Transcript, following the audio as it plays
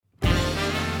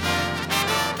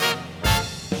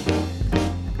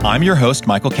I'm your host,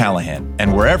 Michael Callahan,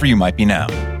 and wherever you might be now,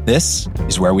 this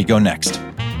is Where We Go Next.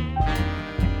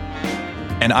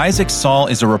 And Isaac Saul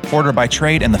is a reporter by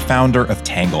trade and the founder of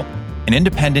Tangle, an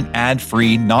independent,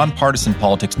 ad-free, nonpartisan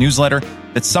politics newsletter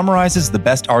that summarizes the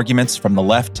best arguments from the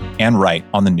left and right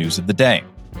on the news of the day.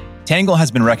 Tangle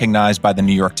has been recognized by the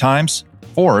New York Times,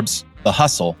 Forbes, The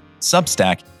Hustle,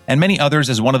 Substack, and many others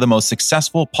as one of the most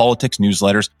successful politics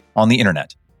newsletters on the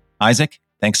internet. Isaac,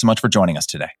 thanks so much for joining us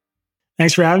today.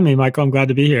 Thanks for having me, Michael. I'm glad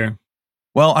to be here.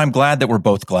 Well, I'm glad that we're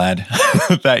both glad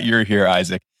that you're here,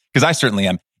 Isaac, because I certainly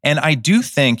am. And I do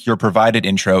think your provided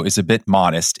intro is a bit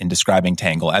modest in describing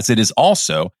Tangle, as it is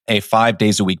also a 5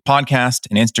 days a week podcast,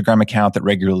 an Instagram account that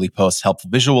regularly posts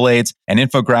helpful visual aids and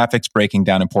infographics breaking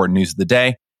down important news of the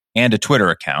day, and a Twitter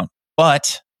account.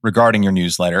 But regarding your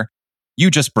newsletter, you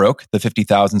just broke the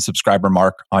 50,000 subscriber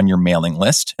mark on your mailing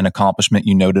list, an accomplishment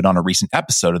you noted on a recent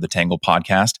episode of the Tangle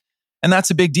podcast. And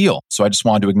that's a big deal. So I just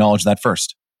wanted to acknowledge that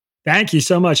first. Thank you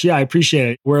so much. Yeah, I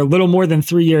appreciate it. We're a little more than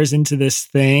 3 years into this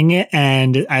thing,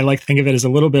 and I like to think of it as a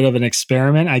little bit of an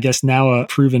experiment, I guess now a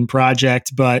proven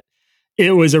project, but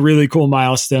it was a really cool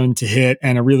milestone to hit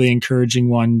and a really encouraging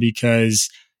one because,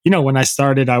 when I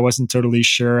started, I wasn't totally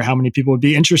sure how many people would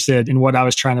be interested in what I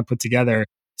was trying to put together.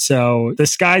 So the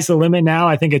sky's the limit now.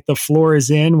 I think the floor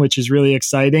is in, which is really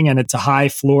exciting, and it's a high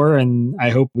floor, and I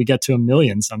hope we get to 1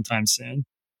 million sometime soon.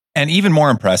 And even more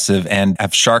impressive, and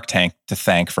have Shark Tank to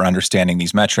thank for understanding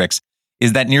these metrics,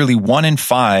 is that nearly 1 in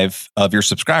 5 of your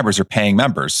subscribers are paying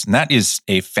members. And that is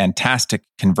a fantastic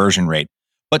conversion rate.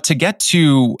 But to get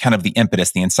to kind of the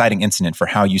impetus, the inciting incident for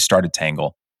how you started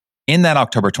Tangle, in that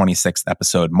October 26th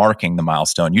episode marking the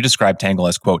milestone, you described Tangle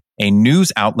as, quote, a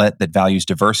news outlet that values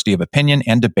diversity of opinion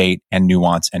and debate and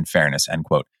nuance and fairness, end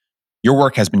quote. Your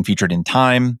work has been featured in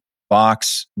Time,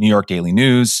 Vox, New York Daily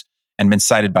News, and been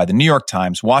cited by the New York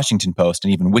Times, Washington Post,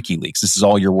 and even WikiLeaks. This is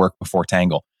all your work before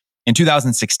Tangle. In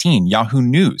 2016, Yahoo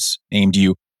News named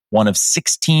you one of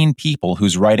 16 people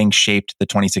whose writing shaped the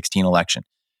 2016 election.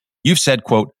 You've said,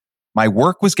 quote, my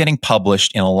work was getting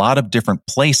published in a lot of different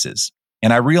places,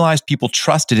 and I realized people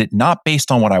trusted it not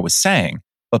based on what I was saying,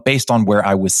 but based on where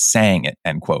I was saying it,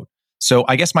 end quote. So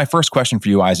I guess my first question for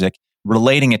you, Isaac,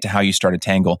 relating it to how you started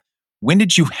Tangle, when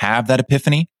did you have that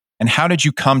epiphany? And how did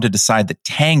you come to decide that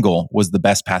Tangle was the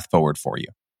best path forward for you?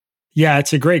 Yeah,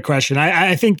 it's a great question.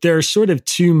 I think there are sort of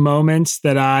 2 moments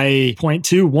that I point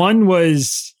to. One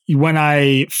was when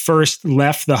I first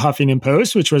left the Huffington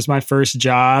Post, which was my first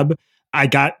job. I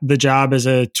got the job as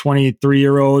a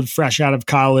 23-year-old fresh out of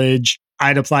college.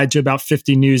 I'd applied to about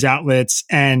 50 news outlets.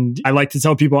 And I like to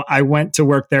tell people I went to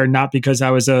work there not because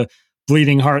I was a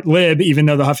bleeding heart lib, even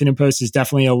though the Huffington Post is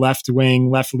definitely a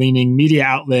left-wing, left-leaning media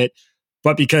outlet,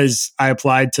 but because I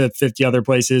applied to 50 other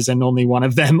places and only one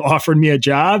of them offered me a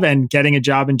job, and getting a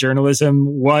job in journalism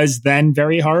was then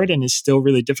very hard and is still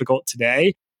really difficult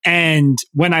today. And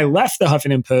when I left the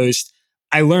Huffington Post,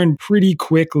 I learned pretty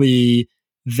quickly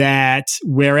that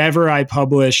wherever I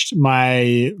published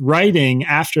my writing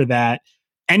after that,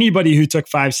 anybody who took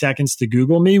 5 seconds to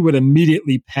Google me would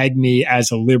immediately peg me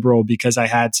as a liberal because I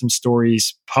had some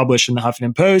stories published in the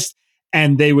Huffington Post.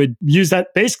 And they would use that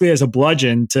basically as a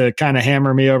bludgeon to kind of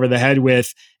hammer me over the head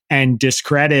with and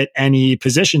discredit any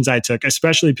positions I took,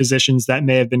 especially positions that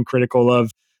may have been critical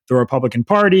of the Republican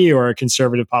Party or a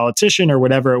conservative politician or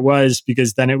whatever it was,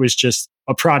 because then it was just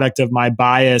a product of my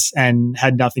bias and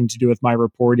had nothing to do with my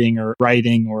reporting or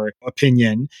writing or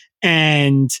opinion.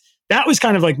 And that was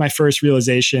kind of like my first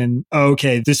realization,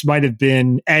 okay, this might have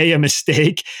been A, a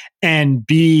mistake, and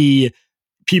B,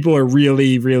 people are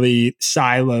really, really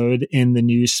siloed in the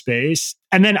news space.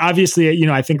 And then obviously,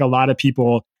 I think a lot of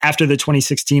people after the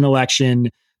 2016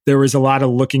 election, there was a lot of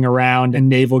looking around and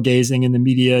navel gazing in the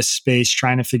media space,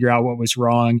 trying to figure out what was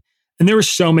wrong. And there were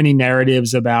so many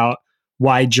narratives about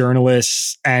why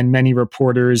journalists and many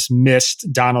reporters missed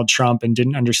Donald Trump and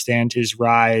didn't understand his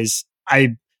rise.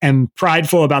 I am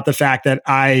prideful about the fact that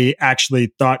I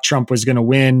actually thought Trump was going to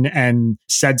win and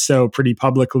said so pretty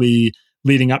publicly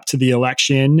leading up to the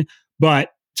election. But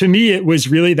to me, it was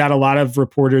really that a lot of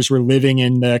reporters were living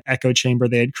in the echo chamber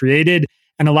they had created.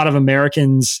 And a lot of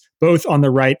Americans, both on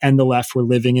the right and the left, were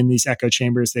living in these echo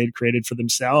chambers they had created for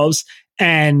themselves.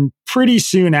 And pretty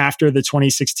soon after the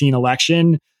 2016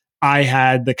 election, I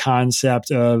had the concept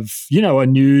of, a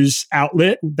news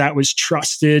outlet that was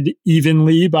trusted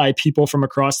evenly by people from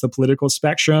across the political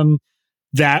spectrum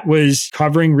that was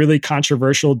covering really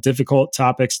controversial, difficult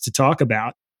topics to talk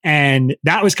about. And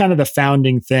that was kind of the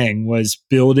founding thing, was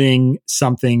building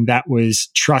something that was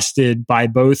trusted by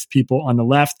both people on the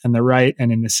left and the right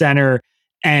and in the center,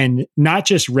 and not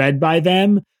just read by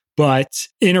them, but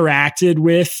interacted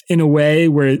with in a way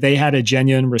where they had a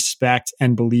genuine respect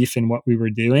and belief in what we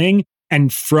were doing.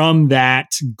 And from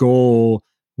that goal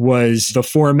was the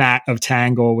format of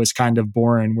Tangle was kind of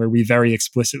born, where we very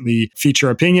explicitly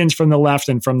feature opinions from the left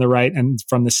and from the right and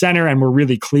from the center. And we're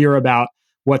really clear about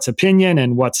what's opinion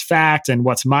and what's fact and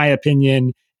what's my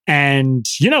opinion. And,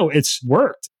 it's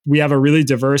worked. We have a really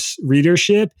diverse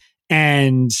readership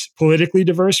and politically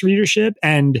diverse readership.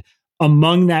 And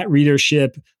among that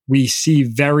readership, we see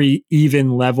very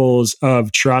even levels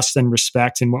of trust and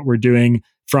respect in what we're doing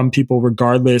from people,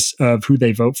 regardless of who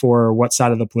they vote for or what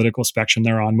side of the political spectrum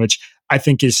they're on, which I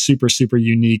think is super, super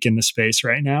unique in the space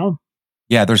right now.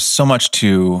 Yeah, there's so much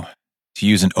to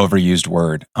use an overused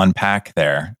word, unpack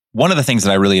there. One of the things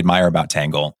that I really admire about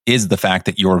Tangle is the fact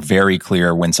that you're very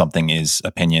clear when something is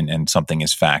opinion and something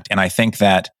is fact. And I think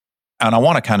that, and I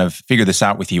want to kind of figure this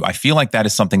out with you, I feel like that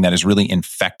is something that is really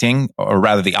infecting, or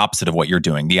rather the opposite of what you're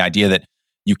doing. The idea that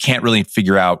you can't really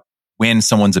figure out when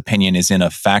someone's opinion is in a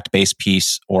fact-based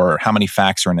piece or how many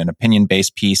facts are in an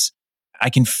opinion-based piece. I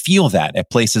can feel that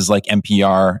at places like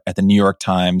NPR, at the New York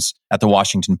Times, at the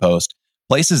Washington Post,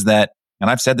 places that, and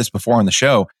I've said this before on the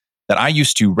show, that I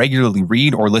used to regularly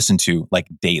read or listen to like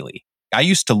daily. I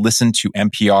used to listen to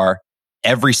NPR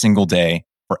every single day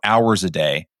for hours a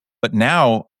day. But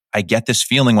now I get this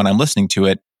feeling when I'm listening to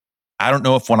it. I don't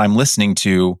know if what I'm listening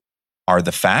to are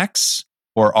the facts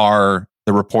or are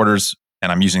the reporters,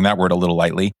 and I'm using that word a little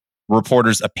lightly,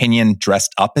 reporters' opinion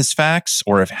dressed up as facts,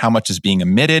 or if how much is being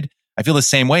omitted. I feel the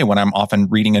same way when I'm often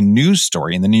reading a news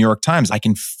story in the New York Times. I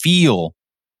can feel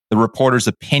the reporter's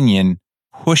opinion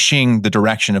pushing the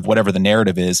direction of whatever the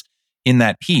narrative is in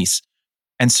that piece.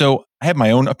 And so I have my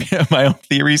own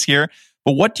theories here.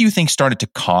 But what do you think started to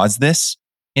cause this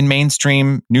in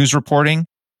mainstream news reporting?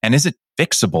 And is it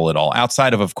fixable at all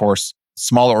outside of course,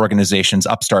 smaller organizations,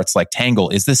 upstarts like Tangle?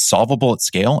 Is this solvable at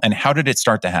scale? And how did it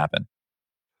start to happen?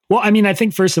 Well, I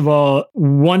think, first of all,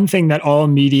 one thing that all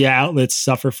media outlets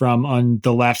suffer from on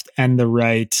the left and the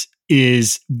right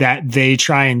is that they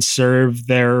try and serve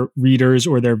their readers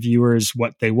or their viewers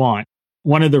what they want.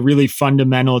 One of the really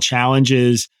fundamental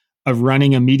challenges of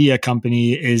running a media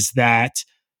company is that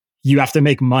you have to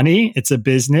make money. It's a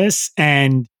business.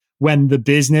 And when the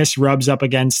business rubs up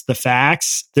against the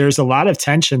facts, there's a lot of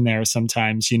tension there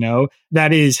sometimes,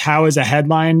 That is, how is a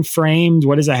headline framed?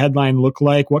 What does a headline look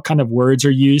like? What kind of words are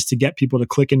used to get people to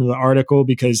click into the article?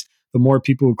 Because the more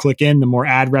people who click in, the more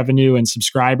ad revenue and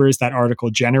subscribers that article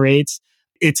generates.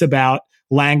 It's about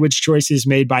language choices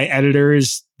made by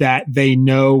editors that they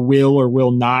know will or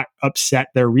will not upset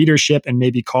their readership and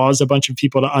maybe cause a bunch of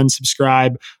people to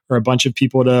unsubscribe or a bunch of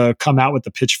people to come out with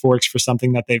the pitchforks for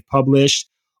something that they've published.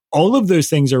 All of those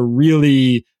things are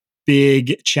really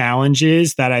big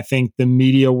challenges that I think the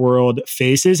media world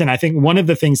faces. And I think one of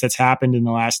the things that's happened in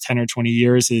the last 10 or 20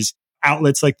 years is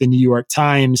outlets like the New York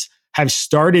Times have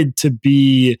started to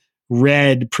be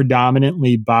read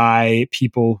predominantly by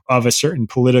people of a certain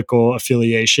political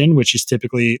affiliation, which is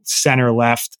typically center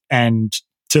left and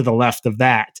to the left of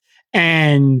that.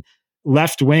 And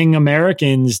left-wing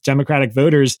Americans, Democratic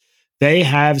voters, they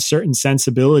have certain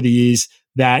sensibilities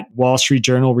that Wall Street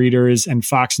Journal readers and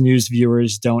Fox News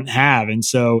viewers don't have. And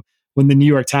so when the New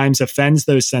York Times offends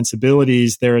those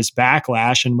sensibilities, there is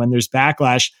backlash. And when there's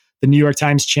backlash, the New York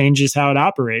Times changes how it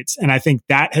operates. And I think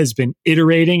that has been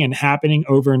iterating and happening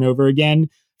over and over again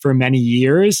for many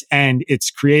years. And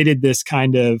it's created this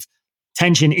kind of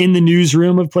tension in the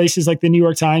newsroom of places like the New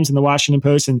York Times and the Washington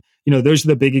Post. And, those are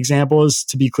the big examples.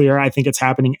 To be clear, I think it's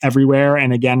happening everywhere.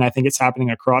 And again, I think it's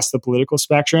happening across the political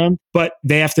spectrum. But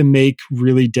they have to make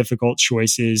really difficult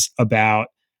choices about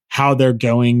how they're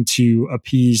going to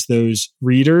appease those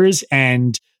readers.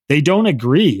 And they don't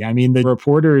agree. I mean, the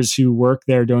reporters who work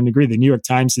there don't agree. The New York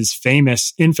Times is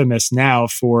infamous now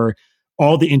for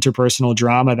all the interpersonal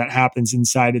drama that happens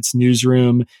inside its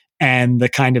newsroom and the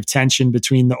kind of tension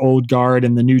between the old guard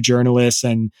and the new journalists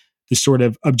and the sort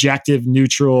of objective,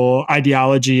 neutral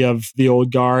ideology of the old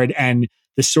guard and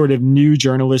the sort of new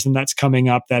journalism that's coming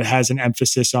up that has an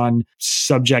emphasis on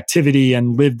subjectivity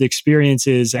and lived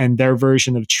experiences and their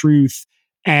version of truth.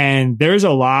 And there's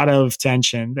a lot of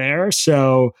tension there.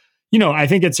 So, I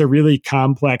think it's a really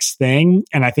complex thing.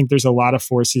 And I think there's a lot of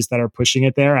forces that are pushing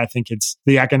it there. I think it's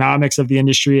the economics of the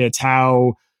industry. It's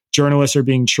how journalists are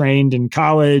being trained in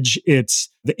college. It's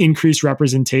the increased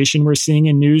representation we're seeing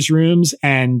in newsrooms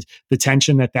and the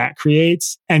tension that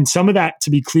creates. And some of that, to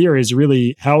be clear, is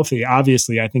really healthy.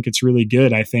 Obviously, I think it's really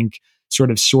good. I think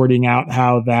sort of sorting out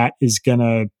how that is going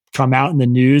to come out in the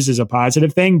news is a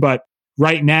positive thing. But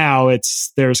right now,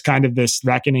 there's kind of this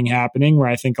reckoning happening where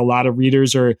I think a lot of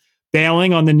readers are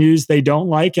bailing on the news they don't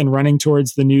like and running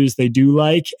towards the news they do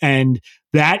like. And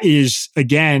that is,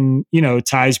 again,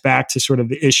 ties back to sort of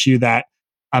the issue that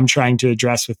I'm trying to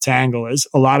address with Tangle is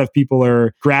a lot of people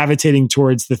are gravitating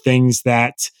towards the things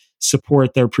that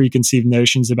support their preconceived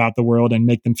notions about the world and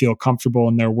make them feel comfortable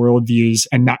in their worldviews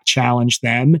and not challenge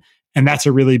them. And that's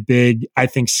a really big, I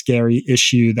think, scary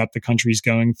issue that the country's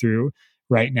going through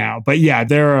right now. But yeah,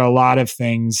 there are a lot of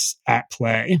things at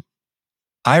play.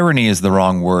 Irony is the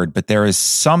wrong word, but there is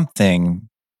something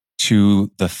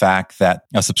to the fact that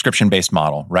a subscription-based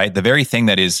model, right? The very thing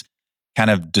that is kind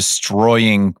of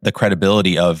destroying the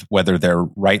credibility of whether they're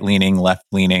right-leaning,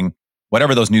 left-leaning,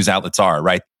 whatever those news outlets are,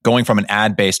 right? Going from an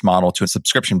ad-based model to a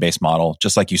subscription-based model,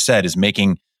 just like you said, is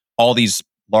making all these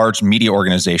large media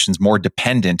organizations more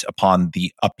dependent upon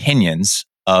the opinions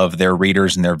of their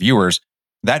readers and their viewers.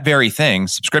 That very thing,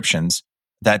 subscriptions,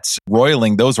 that's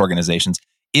roiling those organizations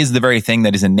is the very thing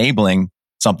that is enabling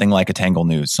something like a Tangle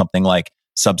News, something like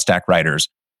Substack writers,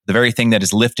 the very thing that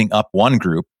is lifting up one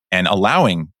group and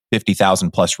allowing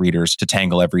 50,000 plus readers to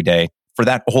Tangle every day. For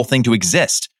that whole thing to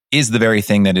exist is the very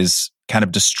thing that is kind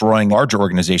of destroying larger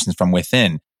organizations from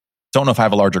within. Don't know if I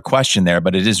have a larger question there,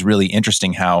 but it is really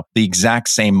interesting how the exact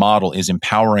same model is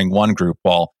empowering one group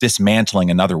while dismantling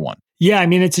another one. Yeah, I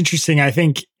mean, it's interesting. I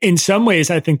think in some ways,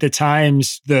 the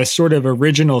Times, the sort of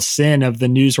original sin of the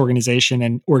news organization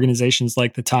and organizations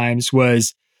like the Times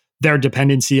was their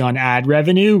dependency on ad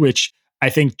revenue, which I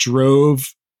think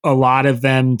drove a lot of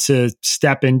them to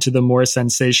step into the more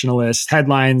sensationalist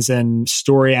headlines and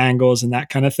story angles and that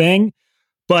kind of thing.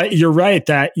 But you're right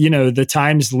that, the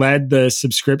Times led the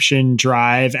subscription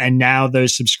drive, and now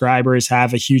those subscribers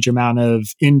have a huge amount of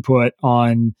input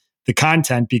on the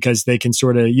content because they can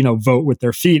sort of, vote with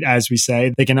their feet, as we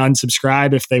say. They can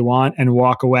unsubscribe if they want and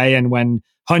walk away. And when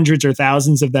hundreds or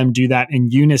thousands of them do that in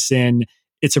unison,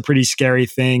 it's a pretty scary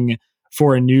thing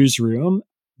for a newsroom.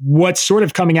 What's sort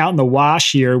of coming out in the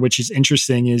wash here, which is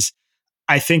interesting, is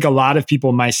I think a lot of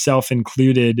people, myself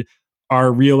included,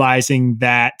 are realizing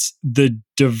that the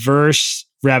diverse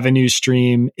revenue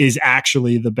stream is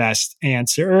actually the best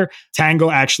answer.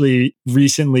 Tangle actually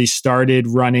recently started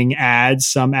running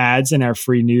some ads in our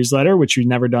free newsletter, which we've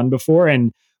never done before.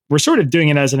 And we're sort of doing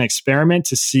it as an experiment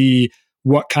to see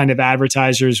what kind of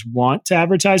advertisers want to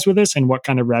advertise with us and what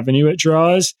kind of revenue it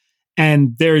draws.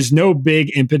 And there's no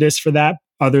big impetus for that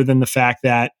other than the fact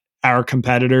that our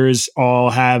competitors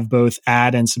all have both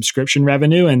ad and subscription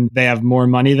revenue and they have more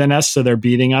money than us. So they're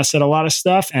beating us at a lot of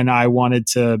stuff. And I wanted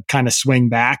to kind of swing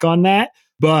back on that.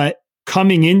 But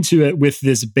coming into it with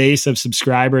this base of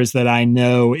subscribers that I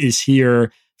know is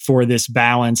here for this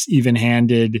balanced,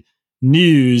 even-handed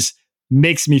news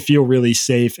makes me feel really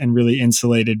safe and really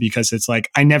insulated because it's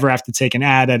like, I never have to take an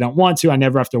ad I don't want to. I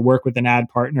never have to work with an ad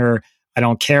partner I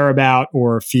don't care about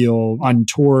or feel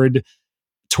untoward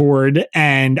toward.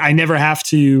 And I never have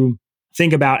to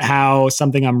think about how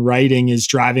something I'm writing is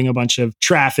driving a bunch of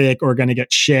traffic or going to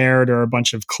get shared or a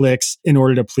bunch of clicks in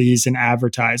order to please an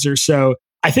advertiser. So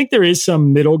I think there is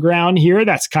some middle ground here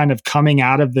that's kind of coming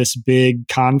out of this big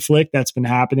conflict that's been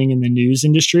happening in the news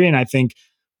industry. And I think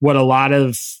what a lot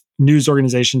of news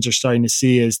organizations are starting to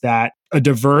see is that a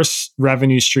diverse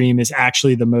revenue stream is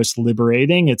actually the most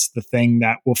liberating. It's the thing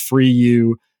that will free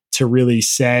you to really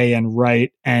say and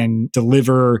write and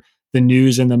deliver the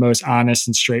news in the most honest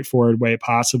and straightforward way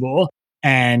possible.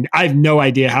 And I have no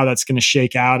idea how that's going to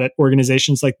shake out at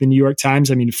organizations like the New York Times.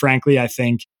 I mean, frankly, I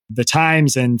think the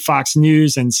Times and Fox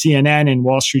News and CNN and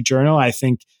Wall Street Journal, I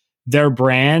think their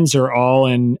brands are all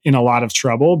in a lot of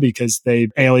trouble because they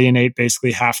alienate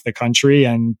basically half the country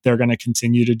and they're going to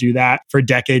continue to do that for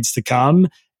decades to come.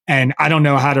 And I don't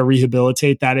know how to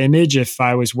rehabilitate that image if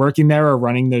I was working there or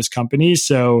running those companies.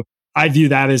 So I view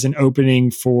that as an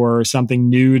opening for something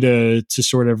new to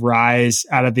sort of rise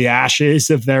out of the ashes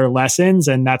of their lessons.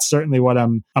 And that's certainly what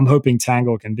I'm hoping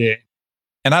Tangle can be.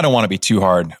 And I don't want to be too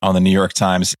hard on the New York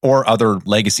Times or other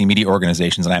legacy media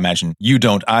organizations, and I imagine you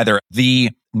don't either.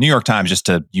 The New York Times, just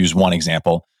to use one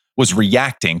example, was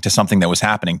reacting to something that was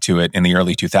happening to it in the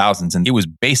early 2000s, and it was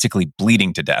basically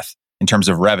bleeding to death in terms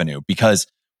of revenue because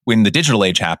when the digital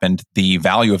age happened, the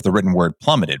value of the written word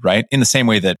plummeted, right? In the same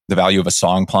way that the value of a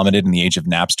song plummeted in the age of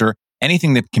Napster,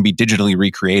 anything that can be digitally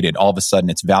recreated, all of a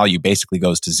sudden its value basically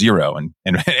goes to zero.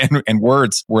 And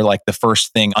words were like the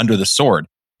first thing under the sword.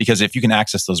 Because if you can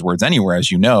access those words anywhere, as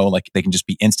you know, like they can just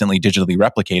be instantly digitally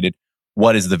replicated,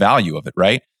 what is the value of it,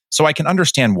 right? So I can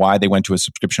understand why they went to a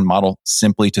subscription model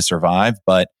simply to survive.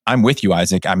 But I'm with you,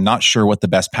 Isaac. I'm not sure what the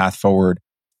best path forward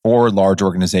for large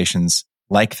organizations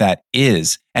like that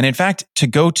is. And in fact, to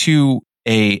go to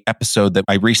a episode that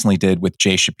I recently did with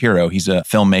Jay Shapiro, he's a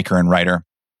filmmaker and writer.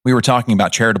 we were talking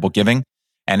about charitable giving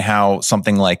and how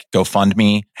something like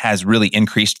GoFundMe has really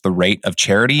increased the rate of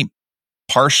charity,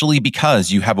 partially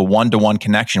because you have a one-to-one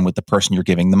connection with the person you're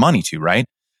giving the money to, right?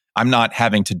 I'm not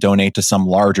having to donate to some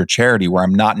larger charity where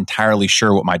I'm not entirely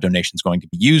sure what my donation is going to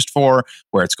be used for,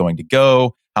 where it's going to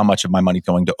go, how much of my money is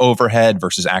going to overhead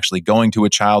versus actually going to a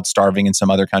child starving in some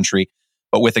other country.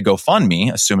 But with a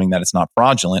GoFundMe, assuming that it's not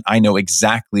fraudulent, I know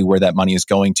exactly where that money is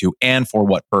going to and for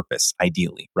what purpose,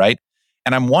 ideally, right?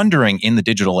 And I'm wondering in the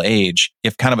digital age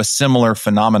if kind of a similar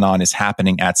phenomenon is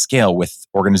happening at scale with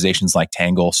organizations like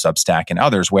Tangle, Substack, and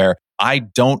others, where I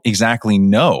don't exactly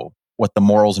know what the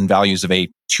morals and values of a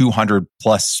 200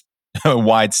 plus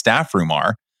wide staff room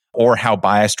are, or how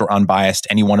biased or unbiased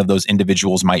any one of those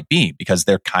individuals might be, because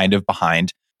they're kind of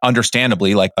behind,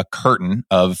 understandably, like a curtain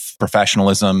of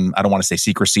professionalism. I don't want to say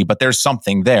secrecy, but there's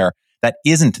something there that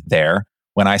isn't there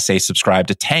when I say subscribe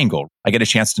to Tangle. I get a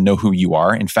chance to know who you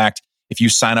are. In fact, if you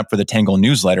sign up for the Tangle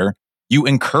newsletter, you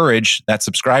encourage that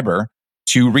subscriber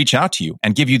to reach out to you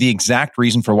and give you the exact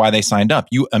reason for why they signed up.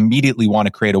 You immediately want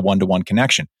to create a one-to-one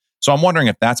connection. So I'm wondering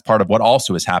if that's part of what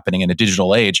also is happening in a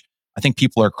digital age. I think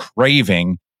people are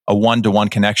craving a one-to-one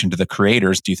connection to the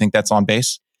creators. Do you think that's on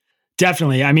base?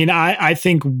 Definitely. I mean, I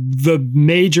think the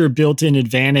major built-in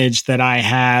advantage that I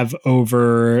have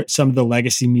over some of the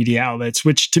legacy media outlets,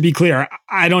 which to be clear,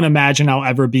 I don't imagine I'll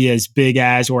ever be as big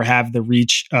as or have the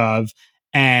reach of.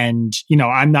 And,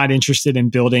 I'm not interested in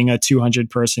building a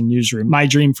 200-person newsroom. My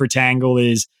dream for Tangle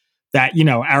is that,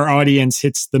 our audience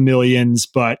hits the millions,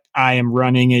 but I am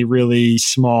running a really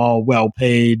small,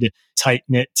 well-paid,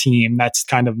 tight-knit team. That's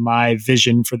kind of my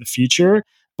vision for the future.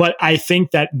 But I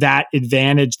think that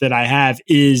advantage that I have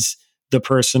is the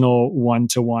personal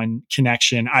one-to-one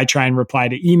connection. I try and reply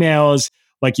to emails.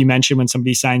 Like you mentioned, when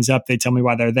somebody signs up, they tell me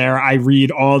why they're there. I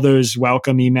read all those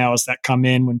welcome emails that come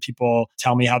in when people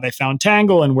tell me how they found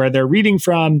Tangle and where they're reading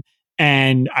from.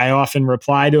 And I often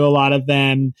reply to a lot of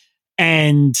them.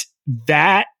 And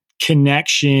that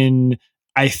connection,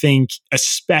 I think,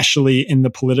 especially in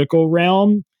the political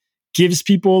realm, gives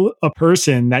people a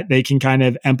person that they can kind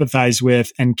of empathize with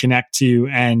and connect to.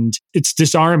 And it's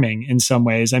disarming in some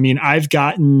ways. I mean, I've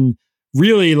gotten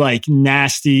really like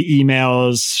nasty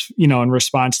emails, in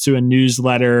response to a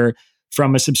newsletter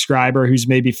from a subscriber who's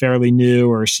maybe fairly new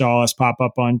or saw us pop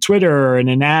up on Twitter or in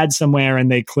an ad somewhere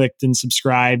and they clicked and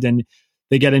subscribed and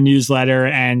they get a newsletter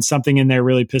and something in there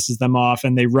really pisses them off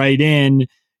and they write in,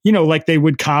 like they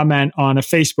would comment on a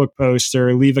Facebook post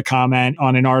or leave a comment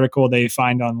on an article they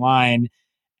find online.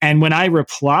 And when I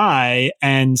reply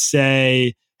and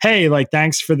say, hey, like,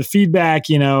 thanks for the feedback,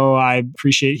 I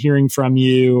appreciate hearing from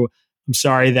you. I'm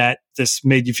sorry that this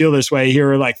made you feel this way.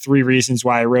 Here are like 3 reasons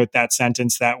why I wrote that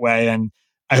sentence that way. And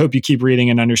I hope you keep reading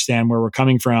and understand where we're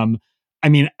coming from. I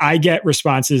mean, I get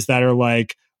responses that are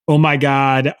like, oh my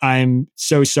God, I'm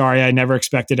so sorry. I never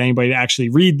expected anybody to actually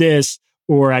read this.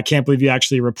 Or I can't believe you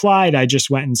actually replied. I just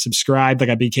went and subscribed, like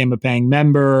I became a paying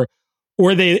member.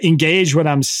 Or they engage what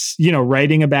I'm,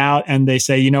 writing about and they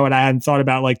say, what, I hadn't thought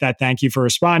about like that. Thank you for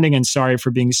responding and sorry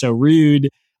for being so rude.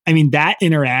 I mean, that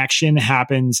interaction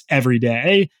happens every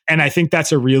day. And I think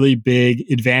that's a really big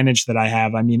advantage that I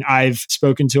have. I mean, I've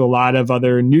spoken to a lot of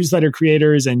other newsletter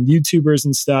creators and YouTubers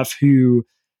and stuff who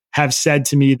have said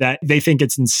to me that they think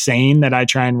it's insane that I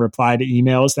try and reply to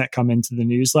emails that come into the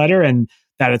newsletter and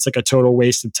that it's like a total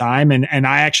waste of time. And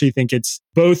I actually think it's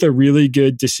both a really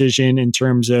good decision in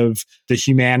terms of the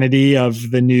humanity of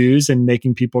the news and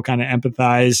making people kind of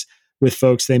empathize with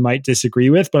folks they might disagree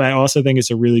with. But I also think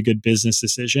it's a really good business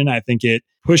decision. I think it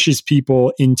pushes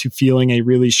people into feeling a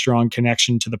really strong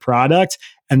connection to the product.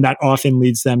 And that often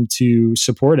leads them to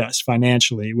support us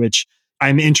financially, which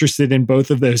I'm interested in both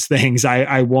of those things.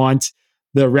 I want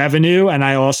the revenue and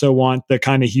I also want the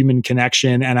kind of human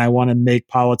connection. And I want to make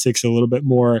politics a little bit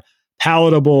more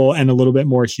palatable and a little bit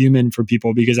more human for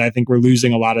people because I think we're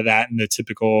losing a lot of that in the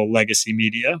typical legacy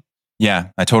media. Yeah,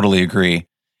 I totally agree.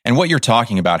 And what you're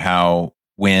talking about, how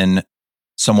when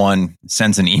someone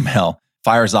sends an email,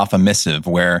 fires off a missive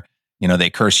where,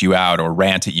 they curse you out or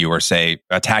rant at you or say,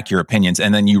 attack your opinions,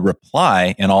 and then you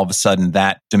reply and all of a sudden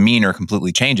that demeanor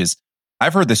completely changes.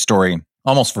 I've heard this story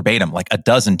almost verbatim, like a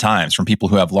dozen times from people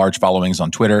who have large followings on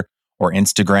Twitter or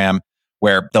Instagram,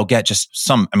 where they'll get just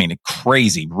some,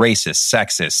 crazy, racist,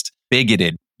 sexist,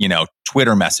 bigoted,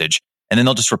 Twitter message. And then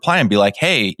they'll just reply and be like,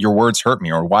 hey, your words hurt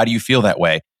me, or why do you feel that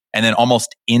way? And then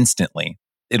almost instantly,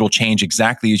 it'll change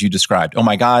exactly as you described. Oh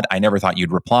my God, I never thought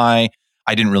you'd reply.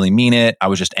 I didn't really mean it. I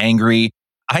was just angry.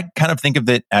 I kind of think of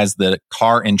it as the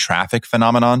car in traffic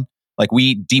phenomenon. Like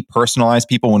we depersonalize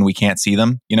people when we can't see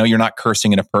them. You're not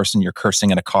cursing at a person, you're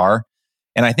cursing at a car.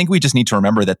 And I think we just need to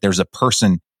remember that there's a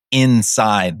person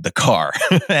inside the car.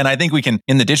 And I think we can,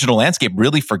 in the digital landscape,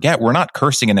 really forget we're not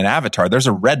cursing in an avatar. There's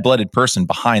a red-blooded person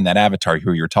behind that avatar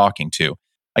who you're talking to.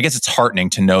 I guess it's heartening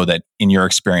to know that in your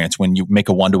experience, when you make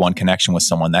a one-to-one connection with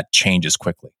someone, that changes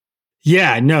quickly.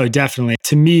 Yeah, no, definitely.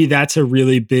 To me, that's a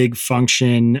really big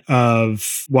function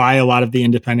of why a lot of the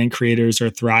independent creators are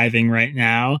thriving right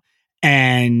now.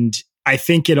 And I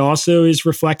think it also is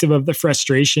reflective of the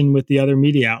frustration with the other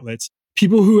media outlets.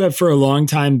 People who have for a long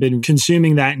time been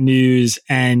consuming that news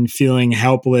and feeling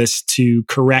helpless to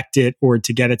correct it or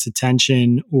to get its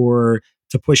attention or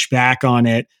to push back on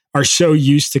it are so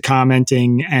used to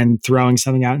commenting and throwing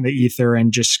something out in the ether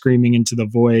and just screaming into the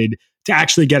void. To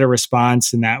actually get a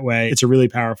response in that way, it's a really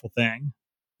powerful thing.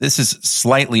 This is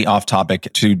slightly off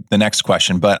topic to the next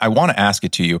question, but I want to ask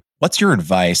it to you. What's your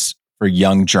advice for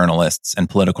young journalists and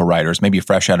political writers, maybe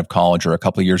fresh out of college or a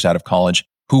couple of years out of college,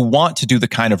 who want to do the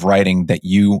kind of writing that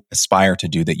you aspire to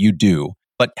do, that you do,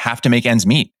 but have to make ends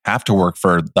meet, have to work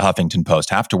for the Huffington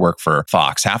Post, have to work for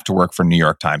Fox, have to work for New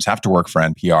York Times, have to work for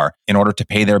NPR in order to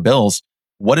pay their bills?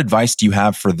 What advice do you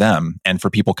have for them and for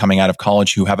people coming out of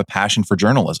college who have a passion for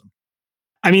journalism?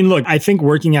 I mean, look, I think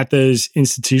working at those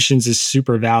institutions is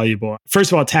super valuable.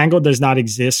 First of all, Tangled does not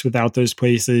exist without those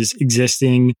places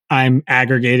existing. I'm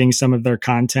aggregating some of their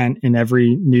content in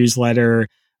every newsletter.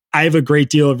 I have a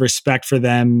great deal of respect for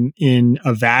them in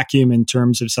a vacuum in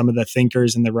terms of some of the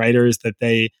thinkers and the writers that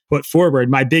they put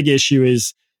forward. My big issue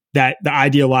is that the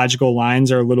ideological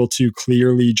lines are a little too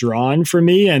clearly drawn for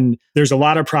me. And there's a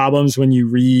lot of problems when you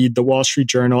read the Wall Street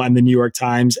Journal and the New York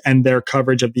Times and their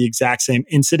coverage of the exact same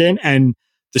incident, and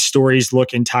the stories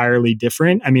look entirely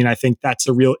different. I mean, I think that's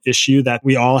a real issue that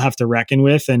we all have to reckon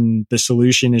with. And the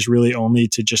solution is really only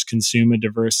to just consume a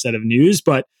diverse set of news.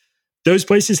 But those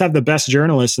places have the best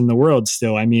journalists in the world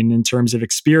still. I mean, in terms of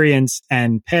experience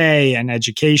and pay and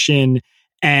education.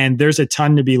 And there's a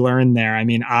ton to be learned there. I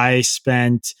mean, I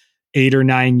spent 8 or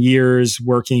 9 years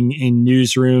working in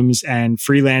newsrooms and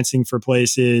freelancing for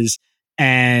places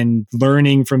and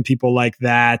learning from people like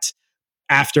that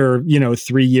after,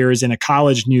 3 years in a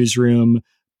college newsroom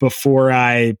before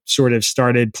I sort of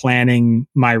started planning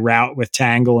my route with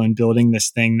Tangle and building this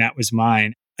thing that was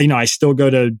mine. I still go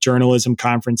to journalism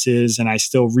conferences and I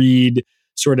still read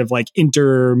sort of like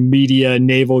intermedia,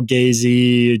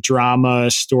 navel-gazy drama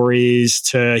stories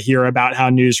to hear about how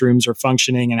newsrooms are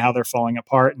functioning and how they're falling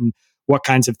apart and what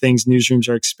kinds of things newsrooms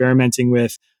are experimenting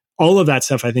with. All of that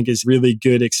stuff I think is really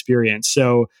good experience.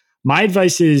 So my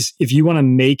advice is if you want to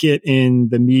make it in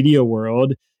the media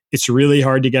world, it's really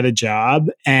hard to get a job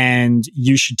and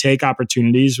you should take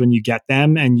opportunities when you get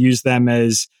them and use them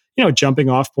as, jumping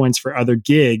off points for other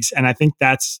gigs. And I think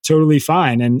that's totally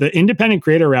fine. And the independent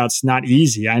creator route's not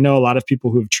easy. I know a lot of people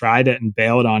who've tried it and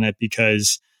bailed on it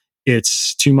because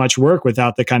it's too much work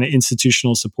without the kind of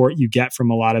institutional support you get from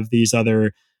a lot of these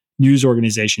other news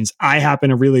organizations. I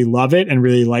happen to really love it and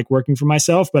really like working for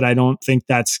myself, but I don't think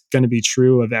that's going to be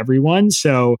true of everyone.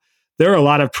 So there are a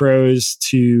lot of pros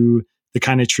to the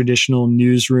kind of traditional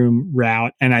newsroom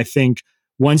route. And I think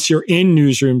once you're in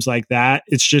newsrooms like that,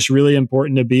 it's just really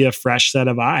important to be a fresh set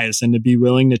of eyes and to be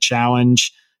willing to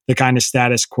challenge the kind of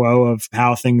status quo of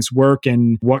how things work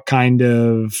and what kind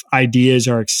of ideas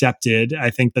are accepted.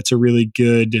 I think that's a really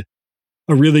good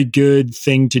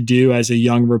thing to do as a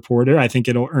young reporter. I think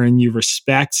it'll earn you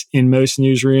respect in most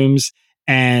newsrooms.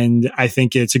 And I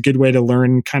think it's a good way to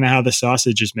learn kind of how the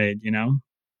sausage is made,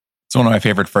 It's one of my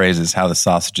favorite phrases, how the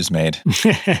sausage is made.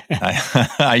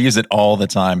 I use it all the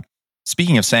time.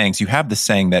 Speaking of sayings, you have this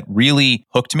saying that really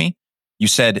hooked me. You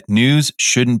said news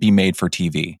shouldn't be made for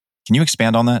TV. Can you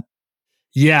expand on that?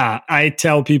 Yeah, I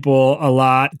tell people a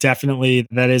lot. Definitely,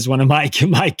 that is one of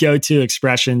my go-to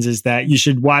expressions is that you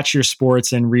should watch your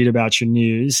sports and read about your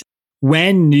news.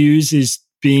 When news is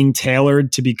being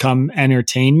tailored to become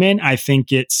entertainment, I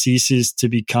think it ceases to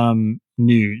become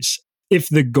news. If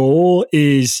the goal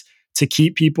is to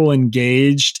keep people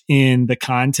engaged in the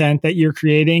content that you're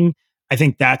creating, I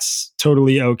think that's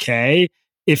totally okay.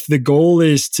 If the goal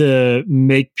is to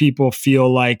make people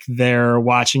feel like they're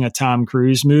watching a Tom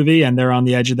Cruise movie and they're on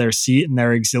the edge of their seat and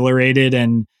they're exhilarated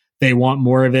and they want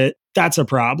more of it, that's a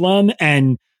problem.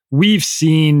 And we've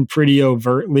seen pretty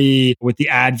overtly with the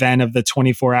advent of the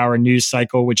 24-hour news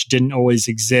cycle, which didn't always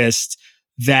exist,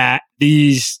 that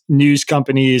these news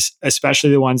companies, especially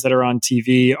the ones that are on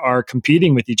TV, are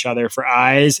competing with each other for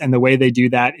eyes. And the way they do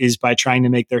that is by trying to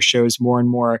make their shows more and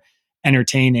more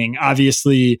entertaining.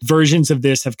 Obviously, versions of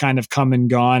this have kind of come and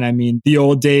gone. I mean, the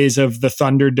old days of the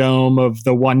Thunderdome, of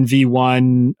the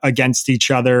 1v1 against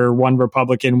each other, one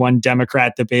Republican, one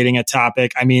Democrat debating a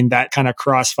topic. I mean, that kind of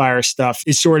crossfire stuff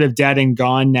is sort of dead and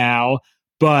gone now.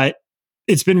 But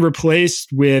it's been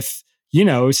replaced with,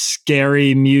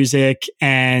 scary music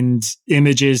and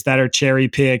images that are cherry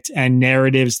picked and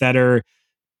narratives that are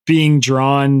being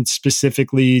drawn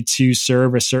specifically to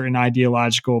serve a certain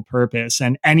ideological purpose.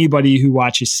 And anybody who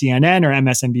watches CNN or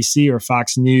MSNBC or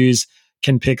Fox News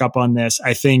can pick up on this.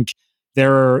 I think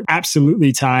there are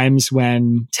absolutely times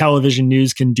when television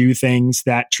news can do things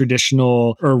that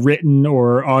traditional or written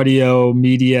or audio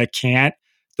media can't.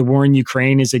 The war in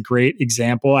Ukraine is a great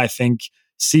example. I think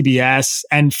CBS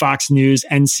and Fox News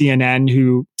and CNN,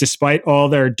 who, despite all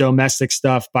their domestic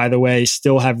stuff, by the way,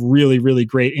 still have really, really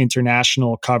great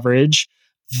international coverage.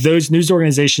 Those news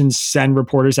organizations send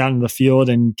reporters out in the field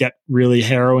and get really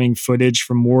harrowing footage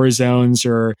from war zones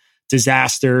or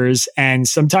disasters. And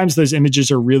sometimes those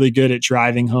images are really good at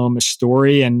driving home a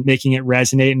story and making it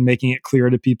resonate and making it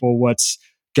clear to people what's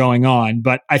going on.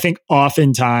 But I think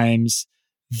oftentimes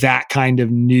that kind of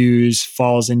news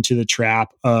falls into the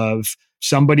trap of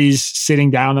somebody's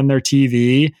sitting down on their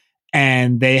TV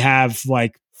and they have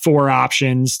like 4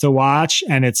 options to watch.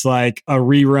 And it's like a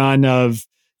rerun of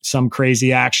some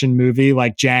crazy action movie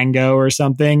like Django or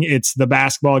something. It's the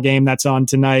basketball game that's on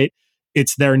tonight.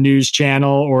 It's their news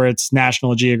channel or it's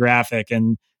National Geographic.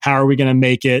 And how are we going to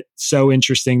make it so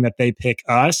interesting that they pick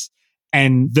us?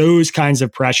 And those kinds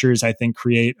of pressures, I think,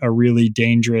 create a really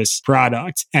dangerous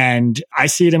product. And I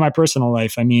see it in my personal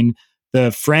life. I mean,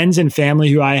 the friends and family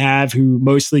who I have who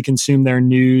mostly consume their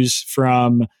news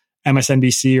from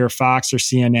MSNBC or Fox or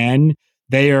CNN,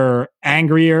 they are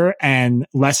angrier and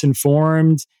less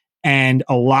informed and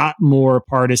a lot more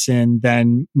partisan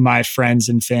than my friends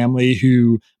and family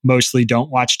who mostly don't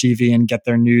watch TV and get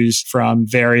their news from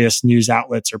various news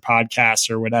outlets or podcasts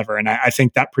or whatever. And I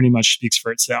think that pretty much speaks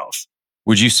for itself.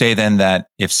 Would you say then that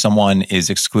if someone is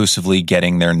exclusively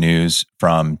getting their news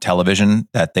from television,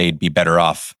 that they'd be better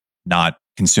off not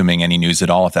consuming any news at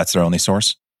all if that's their only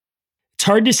source? It's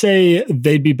hard to say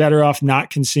they'd be better off not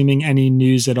consuming any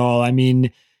news at all. I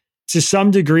mean, to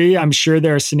some degree, I'm sure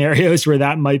there are scenarios where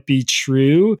that might be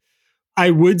true. I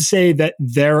would say that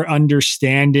their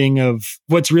understanding of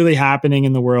what's really happening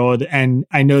in the world, and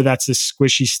I know that's a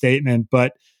squishy statement,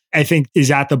 but I think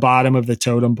is at the bottom of the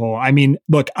totem pole. I mean,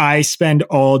 look, I spend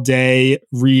all day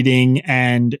reading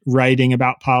and writing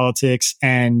about politics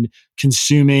and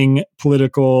consuming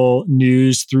political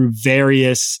news through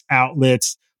various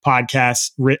outlets,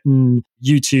 podcasts, written,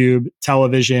 YouTube,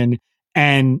 television.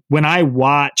 And when I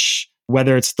watch,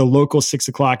 whether it's the local 6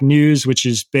 o'clock news, which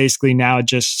is basically now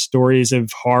just stories of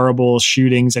horrible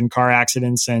shootings and car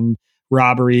accidents and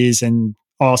robberies and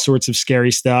all sorts of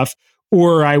scary stuff,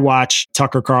 or I watch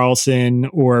Tucker Carlson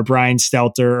or Brian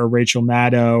Stelter or Rachel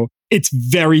Maddow, it's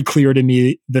very clear to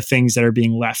me the things that are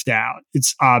being left out.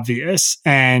 It's obvious.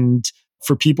 And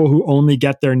for people who only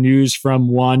get their news from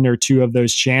 1 or 2 of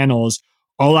those channels,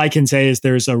 all I can say is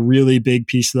there's a really big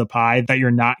piece of the pie that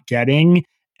you're not getting.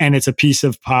 And it's a piece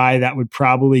of pie that would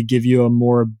probably give you a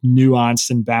more nuanced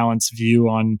and balanced view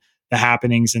on the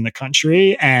happenings in the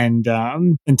country. And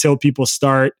until people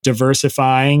start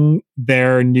diversifying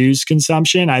their news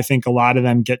consumption, I think a lot of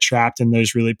them get trapped in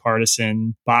those really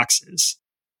partisan boxes.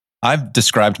 I've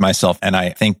described myself, and I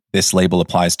think this label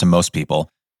applies to most people,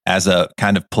 as a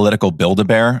kind of political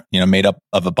Build-A-Bear, made up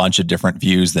of a bunch of different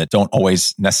views that don't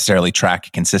always necessarily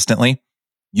track consistently.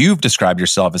 You've described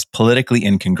yourself as politically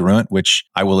incongruent, which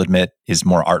I will admit is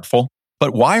more artful.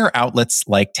 But why are outlets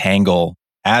like Tangle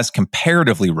as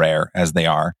comparatively rare as they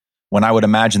are, when I would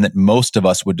imagine that most of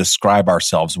us would describe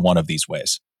ourselves one of these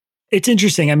ways? It's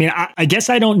interesting. I mean, I guess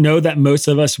I don't know that most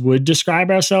of us would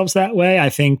describe ourselves that way. I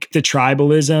think the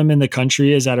tribalism in the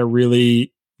country is at a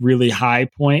really, really high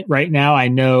point right now. I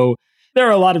know there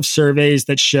are a lot of surveys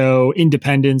that show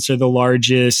independents are the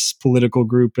largest political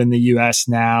group in the US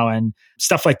now, and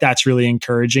stuff like that's really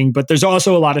encouraging. But there's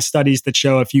also a lot of studies that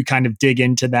show if you kind of dig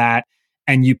into that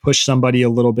and you push somebody a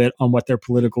little bit on what their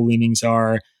political leanings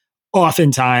are,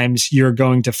 oftentimes you're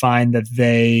going to find that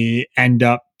they end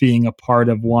up being a part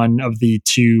of one of the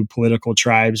 2 political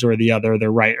tribes or the other,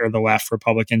 the right or the left,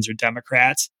 Republicans or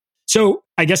Democrats. So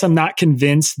I guess I'm not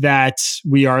convinced that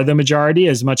we are the majority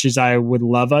as much as I would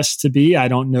love us to be. I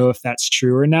don't know if that's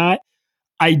true or not.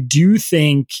 I do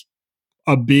think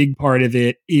a big part of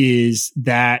it is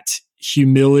that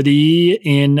humility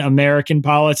in American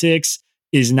politics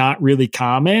is not really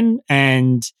common.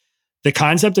 And the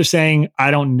concept of saying,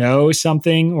 I don't know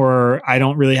something, or I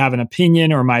don't really have an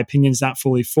opinion, or my opinion's not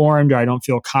fully formed, or I don't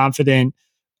feel confident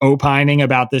opining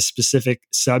about this specific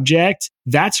subject,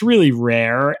 that's really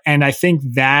rare. And I think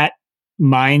that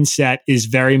mindset is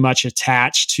very much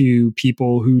attached to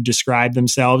people who describe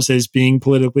themselves as being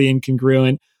politically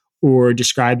incongruent or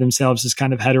describe themselves as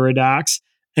kind of heterodox.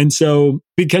 And so,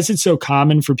 because it's so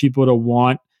common for people to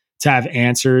want to have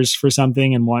answers for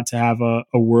something and want to have a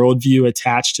worldview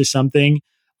attached to something,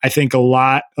 I think a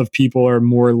lot of people are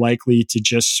more likely to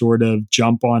just sort of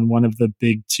jump on one of the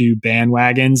big two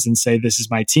bandwagons and say, this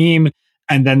is my team.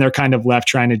 And then they're kind of left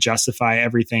trying to justify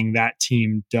everything that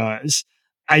team does.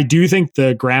 I do think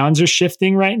the grounds are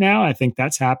shifting right now. I think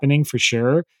that's happening for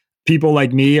sure. People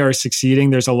like me are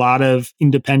succeeding. There's a lot of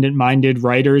independent-minded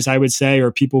writers, I would say,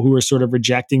 or people who are sort of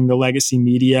rejecting the legacy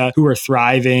media, who are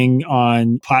thriving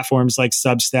on platforms like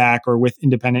Substack or with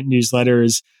independent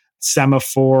newsletters.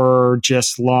 Semaphore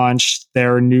just launched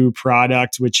their new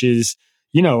product, which is,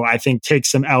 I think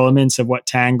takes some elements of what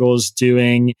Tangle's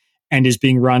doing and is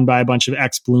being run by a bunch of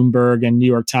ex-Bloomberg and New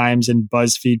York Times and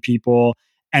BuzzFeed people.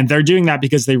 And they're doing that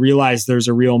because they realize there's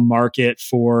a real market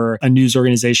for a news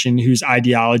organization whose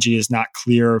ideology is not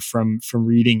clear from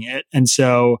reading it. And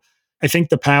so I think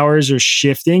the powers are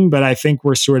shifting, but I think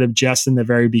we're sort of just in the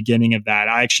very beginning of that.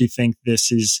 I actually think this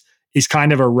is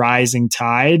kind of a rising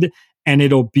tide, and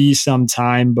it'll be some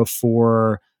time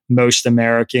before most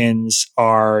Americans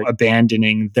are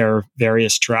abandoning their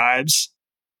various tribes.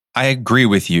 I agree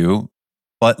with you.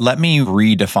 But let me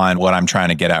redefine what I'm trying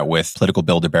to get at with political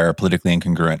build-a-bear, politically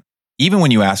incongruent. Even when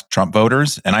you ask Trump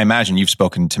voters, and I imagine you've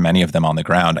spoken to many of them on the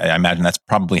ground, I imagine that's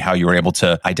probably how you were able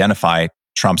to identify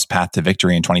Trump's path to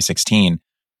victory in 2016.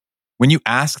 When you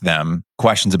ask them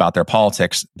questions about their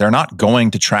politics, they're not going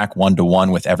to track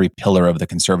one-to-one with every pillar of the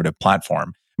conservative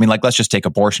platform. I mean, let's just take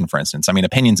abortion, for instance. I mean,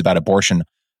 opinions about abortion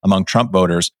among Trump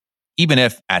voters, even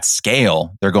if at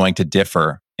scale, they're going to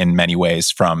differ in many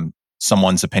ways from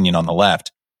someone's opinion on the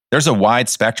left. There's a wide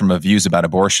spectrum of views about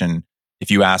abortion.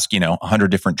 If you ask, 100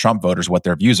 different Trump voters what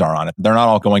their views are on it, they're not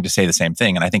all going to say the same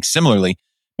thing. And I think similarly,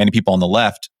 many people on the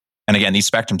left, and again, these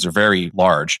spectrums are very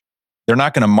large, they're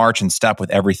not going to march in step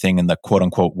with everything in the quote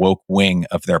unquote woke wing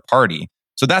of their party.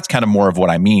 So that's kind of more of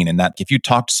what I mean. And that if you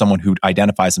talk to someone who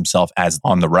identifies himself as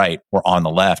on the right or on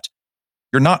the left,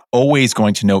 you're not always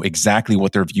going to know exactly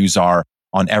what their views are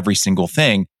on every single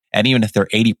thing. And even if they're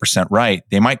 80% right,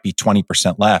 they might be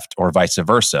 20% left or vice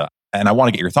versa. And I want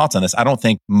to get your thoughts on this. I don't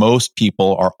think most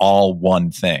people are all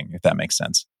one thing, if that makes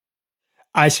sense.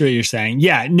 I see what you're saying.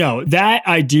 Yeah, no, that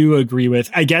I do agree with.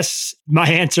 I guess my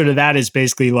answer to that is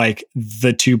basically like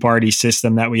the two-party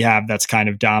system that we have that's kind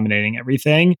of dominating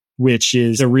everything, which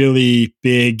is a really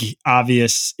big,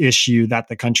 obvious issue that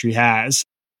the country has.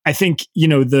 I think,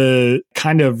 the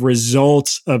kind of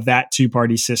result of that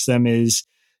two-party system is,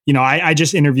 I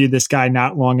just interviewed this guy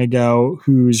not long ago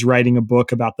who's writing a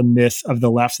book about the myth of the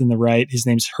left and the right. His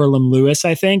name's Herlam Lewis,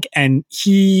 I think. And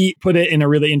he put it in a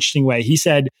really interesting way. He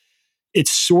said,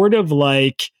 it's sort of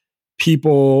like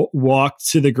people walk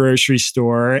to the grocery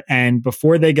store, and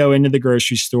before they go into the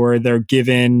grocery store, they're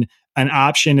given an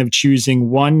option of choosing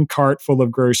one cart full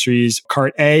of groceries,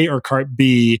 cart A or cart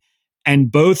B.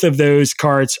 And both of those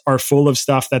carts are full of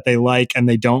stuff that they like and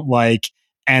they don't like.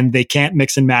 And they can't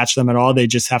mix and match them at all. They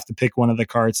just have to pick one of the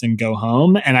carts and go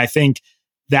home. And I think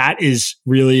that is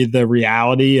really the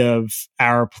reality of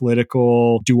our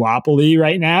political duopoly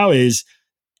right now is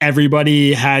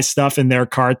everybody has stuff in their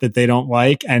cart that they don't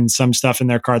like and some stuff in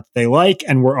their cart that they like.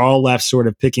 And we're all left sort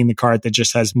of picking the cart that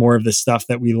just has more of the stuff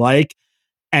that we like.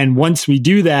 And once we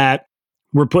do that,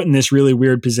 we're put in this really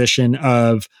weird position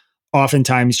of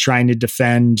oftentimes trying to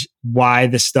defend why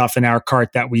the stuff in our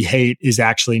cart that we hate is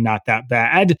actually not that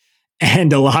bad.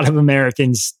 And a lot of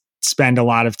Americans spend a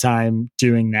lot of time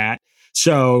doing that.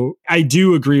 So I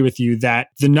do agree with you that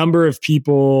the number of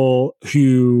people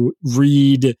who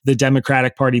read the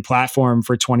Democratic Party platform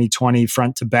for 2020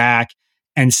 front to back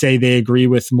and say they agree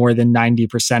with more than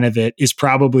 90% of it is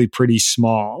probably pretty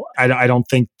small. I don't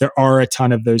think there are a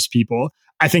ton of those people.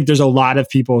 I think there's a lot of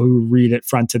people who read it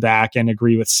front to back and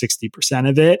agree with 60%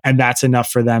 of it. And that's enough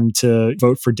for them to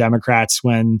vote for Democrats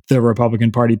when the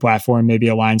Republican Party platform maybe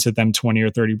aligns with them 20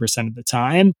 or 30% of the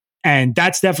time. And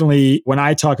that's definitely, when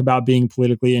I talk about being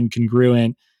politically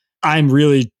incongruent, I'm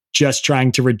really just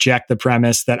trying to reject the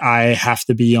premise that I have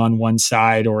to be on one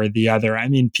side or the other. I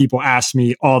mean, people ask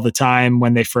me all the time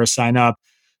when they first sign up,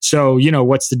 so,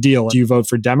 what's the deal? Do you vote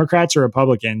for Democrats or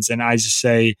Republicans? And I just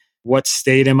say, what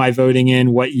state am I voting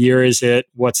in? What year is it?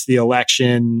 What's the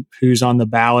election? Who's on the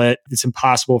ballot? It's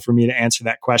impossible for me to answer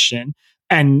that question.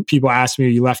 And people ask me, are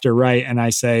you left or right? And I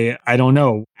say, I don't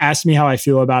know. Ask me how I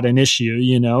feel about an issue.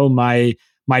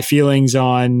 My feelings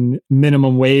on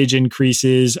minimum wage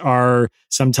increases are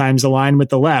sometimes aligned with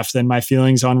the left, and my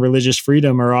feelings on religious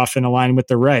freedom are often aligned with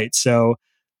the right. So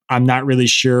I'm not really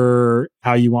sure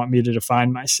how you want me to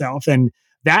define myself. And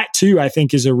that too, I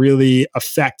think, is a really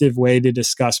effective way to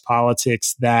discuss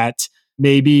politics that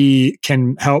maybe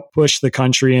can help push the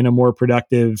country in a more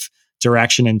productive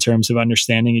direction in terms of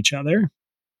understanding each other.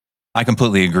 I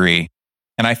completely agree.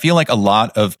 And I feel like a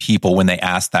lot of people, when they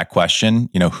ask that question,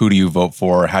 who do you vote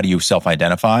for? How do you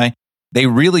self-identify? They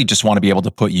really just want to be able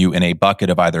to put you in a bucket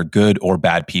of either good or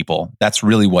bad people. That's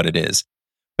really what it is.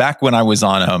 Back when I was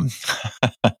on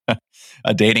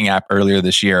a dating app earlier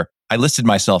this year, I listed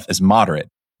myself as moderate,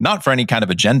 not for any kind of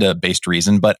agenda-based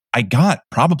reason, but I got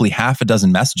probably half a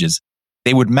dozen messages.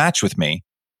 They would match with me.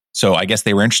 So I guess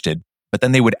they were interested. But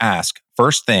then they would ask,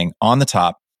 first thing on the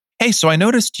top, hey, so I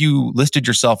noticed you listed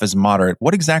yourself as moderate.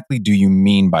 What exactly do you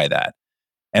mean by that?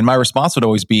 And my response would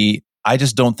always be, I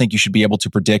just don't think you should be able to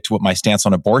predict what my stance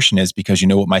on abortion is because you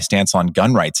know what my stance on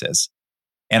gun rights is.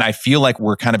 And I feel like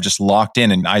we're kind of just locked in.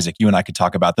 And Isaac, you and I could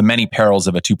talk about the many perils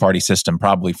of a two-party system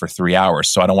probably for 3 hours.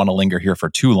 So I don't want to linger here for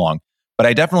too long. But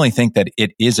I definitely think that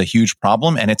it is a huge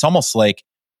problem. And it's almost like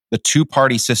the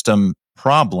two-party system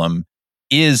problem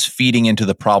is feeding into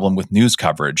the problem with news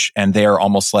coverage. And they're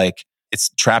almost like it's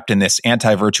trapped in this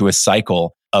anti-virtuous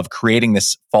cycle of creating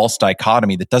this false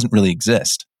dichotomy that doesn't really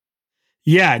exist.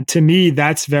 Yeah, to me,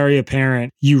 that's very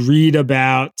apparent. You read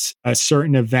about a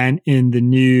certain event in the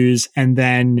news, and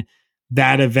then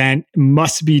that event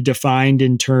must be defined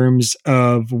in terms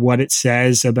of what it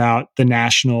says about the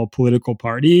national political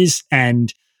parties.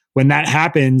 And when that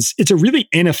happens, it's a really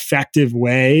ineffective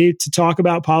way to talk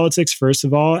about politics, first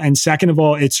of all. And second of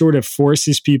all, it sort of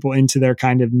forces people into their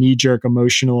kind of knee-jerk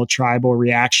emotional tribal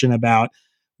reaction about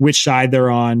which side they're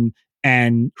on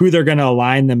and who they're going to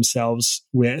align themselves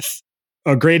with.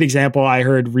 A great example I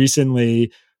heard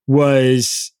recently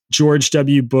was George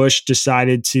W. Bush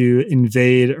decided to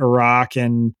invade Iraq,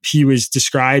 and he was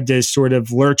described as sort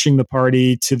of lurching the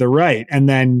party to the right. And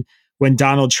then when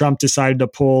Donald Trump decided to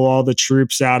pull all the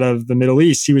troops out of the Middle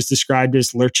East, he was described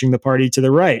as lurching the party to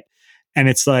the right. And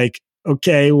it's like,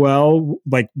 okay, well,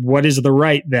 like, what is the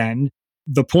right then?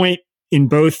 The point in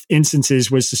both instances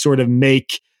was to sort of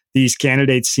make these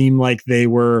candidates seem like they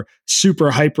were super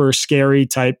hyper scary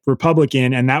type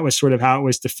Republican. And that was sort of how it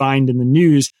was defined in the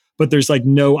news. But there's like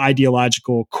no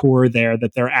ideological core there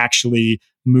that they're actually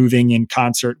moving in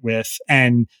concert with.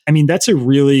 And I mean, that's a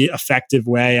really effective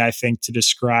way, I think, to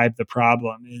describe the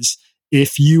problem is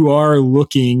if you are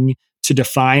looking to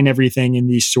define everything in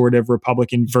these sort of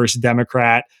Republican versus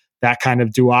Democrat, that kind of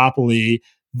duopoly,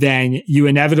 then you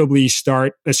inevitably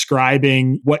start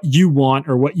ascribing what you want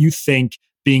or what you think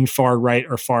being far right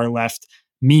or far left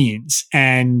means.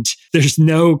 And there's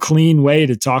no clean way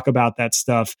to talk about that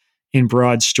stuff in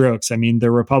broad strokes. I mean,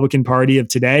 the Republican Party of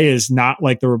today is not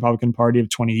like the Republican Party of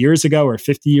 20 years ago or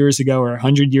 50 years ago or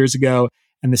 100 years ago.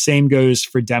 And the same goes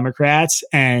for Democrats.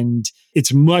 And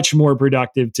it's much more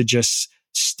productive to just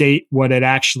state what it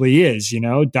actually is.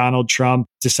 Donald Trump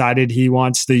decided he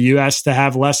wants the US to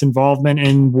have less involvement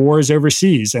in wars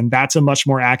overseas. And that's a much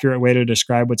more accurate way to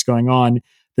describe what's going on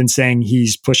than saying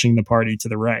he's pushing the party to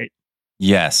the right.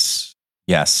 Yes.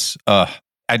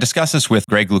 I discussed this with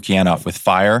Greg Lukianoff with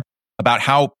FIRE about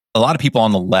how a lot of people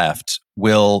on the left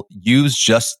will use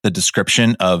just the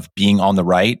description of being on the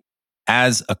right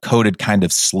as a coded kind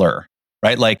of slur,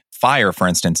 right? Like FIRE, for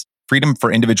instance, Freedom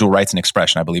for Individual Rights and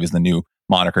Expression, I believe is the new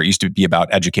moniker. It used to be about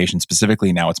education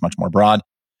specifically. Now it's much more broad.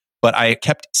 But I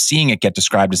kept seeing it get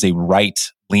described as a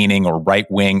right-leaning or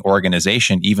right-wing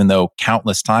organization, even though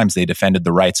countless times they defended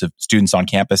the rights of students on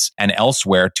campus and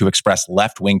elsewhere to express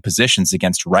left-wing positions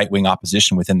against right-wing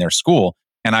opposition within their school.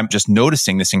 And I'm just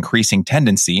noticing this increasing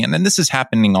tendency. And then this is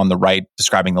happening on the right,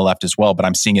 describing the left as well, but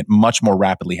I'm seeing it much more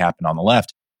rapidly happen on the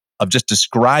left of just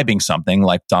describing something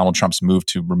like Donald Trump's move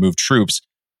to remove troops,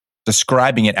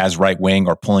 describing it as right-wing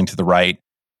or pulling to the right,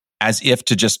 as if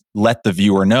to just let the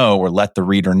viewer know or let the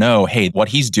reader know, hey, what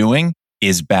he's doing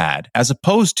is bad, as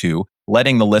opposed to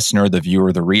letting the listener, the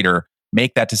viewer, the reader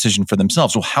make that decision for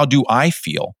themselves. Well, how do I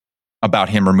feel about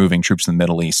him removing troops in the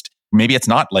Middle East? Maybe it's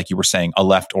not, like you were saying, a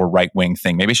left or right wing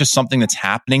thing. Maybe it's just something that's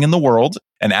happening in the world,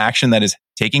 an action that is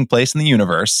taking place in the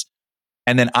universe.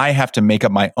 And then I have to make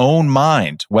up my own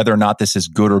mind whether or not this is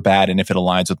good or bad and if it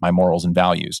aligns with my morals and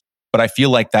values. But I feel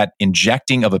like that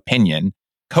injecting of opinion,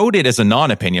 coded as a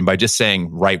non-opinion by just saying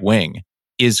right wing,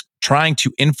 is trying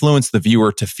to influence the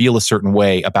viewer to feel a certain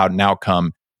way about an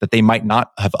outcome that they might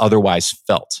not have otherwise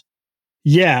felt.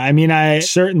 Yeah, I mean, I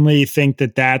certainly think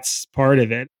that that's part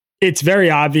of it. It's very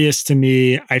obvious to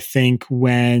me, I think,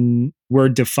 when we're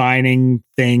defining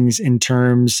things in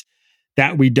terms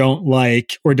that we don't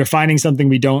like, or defining something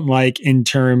we don't like in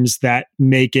terms that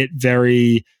make it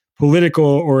very political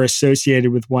or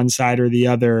associated with one side or the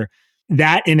other.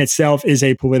 that in itself is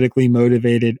a politically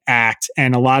motivated act.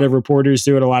 And a lot of reporters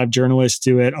do it, a lot of journalists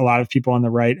do it, a lot of people on the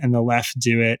right and the left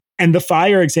do it. And the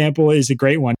fire example is a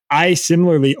great one. I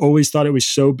similarly always thought it was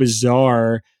so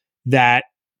bizarre that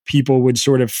people would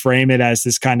sort of frame it as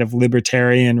this kind of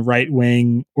libertarian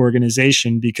right-wing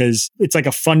organization, because it's like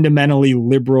a fundamentally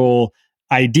liberal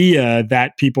idea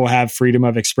that people have freedom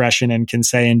of expression and can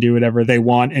say and do whatever they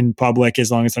want in public as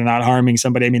long as they're not harming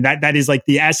somebody. I mean, that is like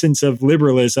the essence of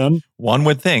liberalism. One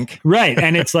would think. Right.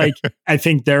 And it's like, I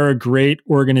think they're a great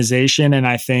organization. And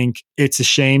I think it's a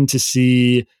shame to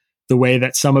see the way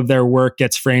that some of their work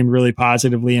gets framed really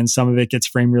positively and some of it gets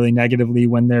framed really negatively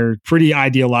when they're pretty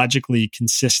ideologically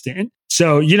consistent.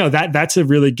 So, that's a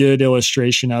really good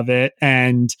illustration of it.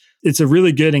 And it's a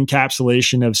really good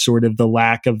encapsulation of sort of the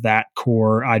lack of that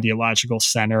core ideological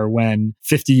center when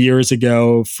 50 years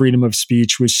ago, freedom of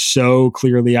speech was so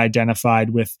clearly identified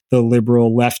with the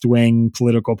liberal left-wing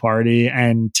political party.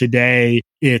 And today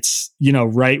it's,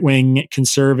 right-wing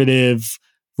conservative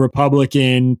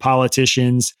Republican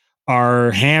politicians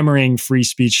are hammering free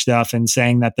speech stuff and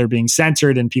saying that they're being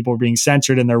censored and people are being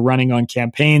censored, and they're running on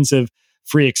campaigns of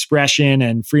free expression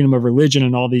and freedom of religion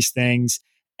and all these things.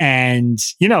 And,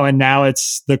 and now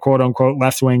it's the quote unquote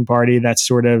left-wing party that's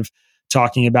sort of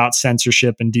talking about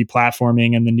censorship and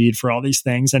deplatforming and the need for all these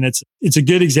things. And it's a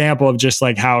good example of just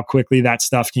like how quickly that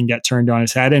stuff can get turned on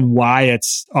its head and why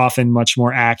it's often much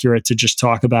more accurate to just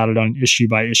talk about it on an issue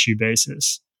by issue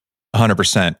basis.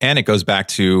 100%. And it goes back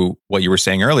to what you were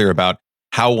saying earlier about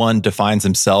how one defines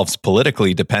themselves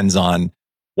politically depends on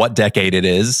what decade it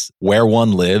is, where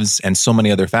one lives, and so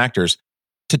many other factors.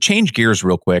 To change gears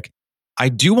real quick, I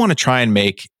do want to try and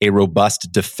make a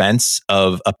robust defense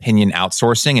of opinion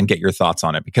outsourcing and get your thoughts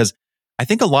on it, because I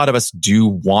think a lot of us do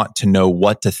want to know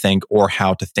what to think or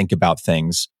how to think about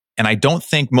things. And I don't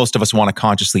think most of us want to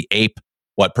consciously ape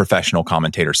what professional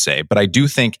commentators say, but I do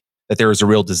think that there is a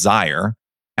real desire,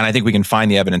 and I think we can find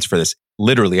the evidence for this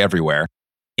literally everywhere,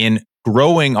 in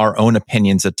growing our own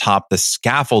opinions atop the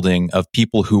scaffolding of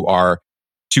people who are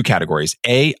two categories: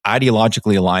 A,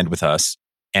 ideologically aligned with us,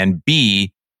 and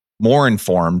B, more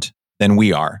informed than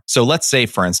we are. So let's say,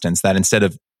 for instance, that instead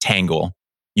of Tangle,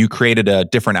 you created a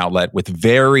different outlet with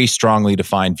very strongly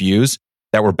defined views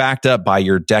that were backed up by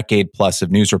your decade plus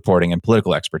of news reporting and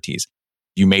political expertise.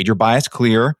 You made your bias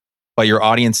clear, but your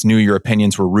audience knew your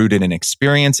opinions were rooted in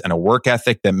experience and a work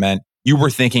ethic that meant you were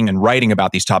thinking and writing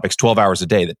about these topics 12 hours a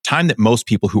day, the time that most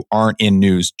people who aren't in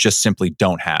news just simply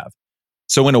don't have.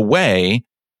 So in a way,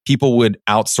 people would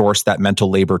outsource that mental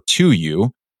labor to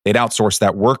you. They'd outsource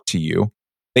that work to you.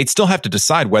 They'd still have to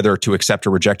decide whether to accept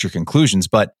or reject your conclusions.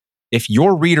 But if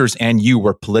your readers and you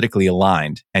were politically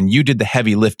aligned and you did the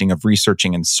heavy lifting of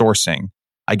researching and sourcing,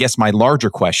 I guess my larger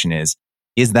question is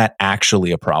that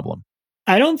actually a problem?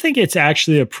 I don't think it's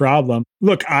actually a problem.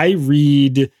 Look, I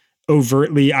read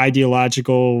overtly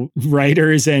ideological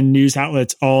writers and news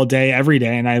outlets all day, every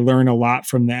day, and I learn a lot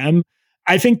from them.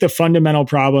 I think the fundamental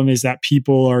problem is that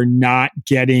people are not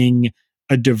getting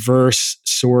a diverse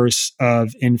source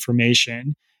of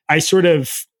information. I sort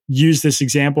of used this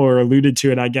example or alluded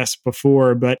to it, I guess,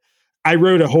 before, but I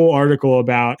wrote a whole article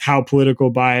about how political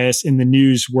bias in the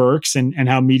news works and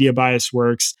how media bias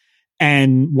works.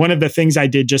 And one of the things I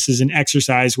did just as an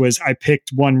exercise was I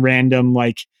picked one random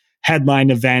headline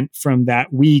event from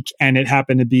that week, and it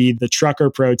happened to be the trucker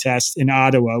protest in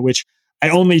Ottawa, which I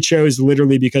only chose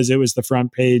literally because it was the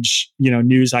front page,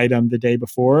 news item the day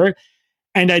before.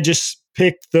 And I just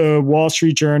picked the Wall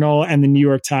Street Journal and the New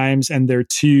York Times and their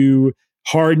two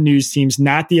hard news teams,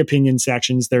 not the opinion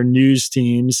sections, their news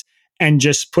teams, and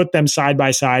just put them side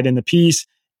by side in the piece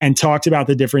and talked about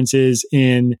the differences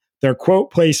in their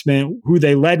quote placement, who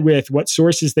they led with, what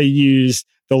sources they used,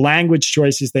 the language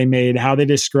choices they made, how they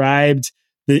described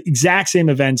the exact same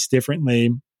events differently.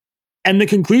 And the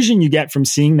conclusion you get from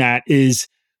seeing that is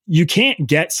you can't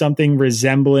get something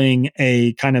resembling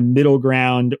a kind of middle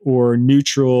ground or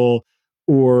neutral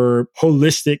or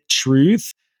holistic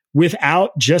truth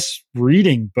without just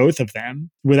reading both of them,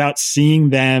 without seeing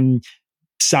them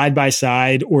side by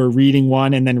side or reading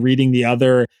one and then reading the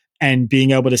other and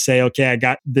being able to say, okay, I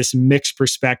got this mixed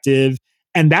perspective.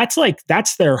 And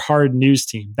that's their hard news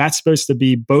team. That's supposed to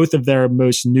be both of their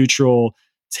most neutral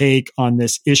take on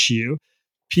this issue.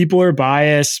 People are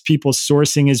biased. People's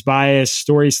sourcing is biased.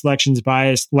 Story selection is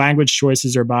biased. Language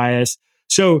choices are biased.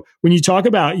 So when you talk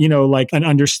about, an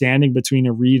understanding between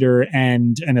a reader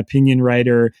and an opinion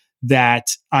writer, that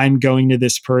I'm going to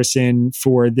this person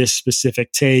for this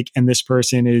specific take and this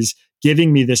person is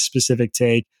giving me this specific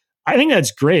take, I think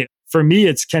that's great. For me,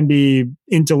 it can be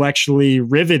intellectually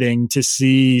riveting to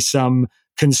see some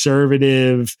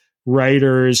conservative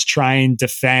writers try and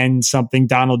defend something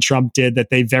Donald Trump did that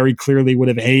they very clearly would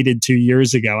have hated 2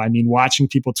 years ago. I mean, watching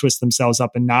people twist themselves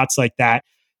up in knots like that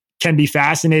can be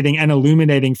fascinating and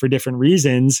illuminating for different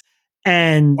reasons.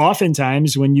 And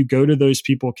oftentimes when you go to those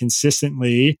people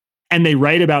consistently and they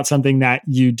write about something that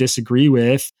you disagree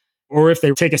with, or if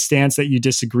they take a stance that you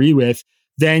disagree with,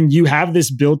 then you have this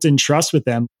built-in trust with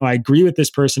them. I agree with this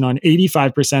person on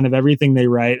 85% of everything they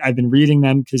write. I've been reading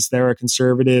them because they're a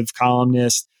conservative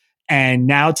columnist. And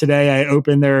now today I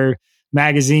open their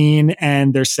magazine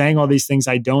and they're saying all these things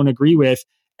I don't agree with.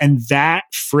 And that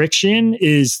friction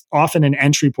is often an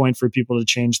entry point for people to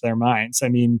change their minds. I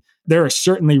mean, there are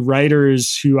certainly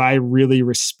writers who I really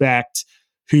respect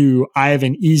who I have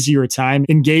an easier time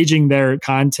engaging their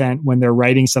content when they're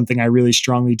writing something I really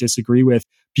strongly disagree with,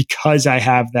 because I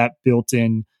have that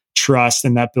built-in trust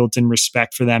and that built-in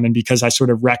respect for them. And because I sort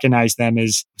of recognize them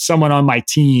as someone on my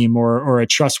team or a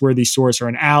trustworthy source or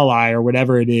an ally or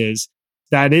whatever it is.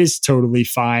 That is totally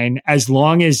fine, as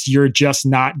long as you're just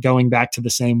not going back to the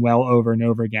same well over and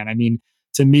over again. I mean,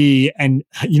 to me, and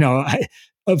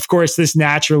of course, this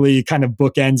naturally kind of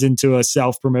bookends into a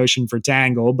self-promotion for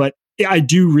Tangle, but I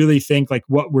do really think like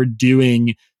what we're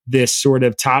doing, this sort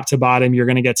of top to bottom, you're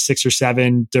going to get 6 or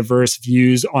 7 diverse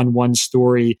views on one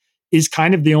story, is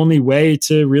kind of the only way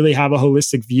to really have a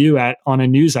holistic view on a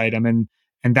news item.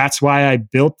 And that's why I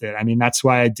built it. I mean, that's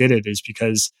why I did it, is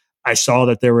because I saw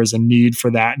that there was a need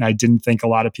for that, and I didn't think a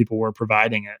lot of people were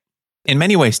providing it. In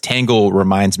many ways, Tangle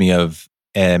reminds me of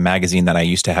a magazine that I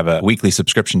used to have a weekly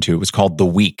subscription to. It was called The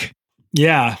Week.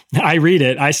 Yeah, I read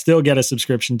it. I still get a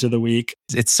subscription to The Week.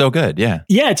 It's so good. Yeah.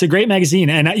 Yeah, it's a great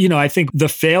magazine. And, I think the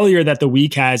failure that The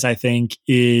Week has,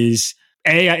 is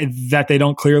that they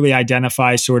don't clearly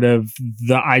identify sort of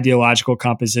the ideological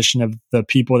composition of the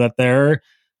people that they're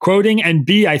quoting. And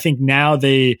B, I think now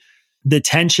the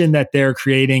tension that they're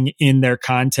creating in their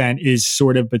content is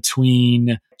sort of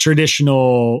between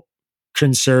traditional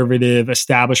conservative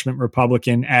establishment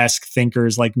Republican-esque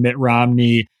thinkers like Mitt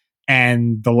Romney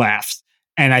and the left.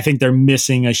 And I think they're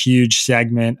missing a huge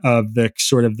segment of the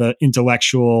sort of the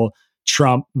intellectual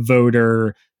Trump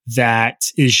voter that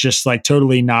is just like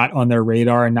totally not on their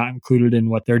radar and not included in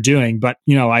what they're doing. But,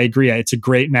 I agree. It's a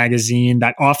great magazine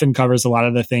that often covers a lot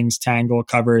of the things Tangle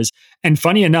covers. And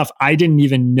funny enough, I didn't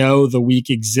even know The Week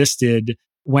existed.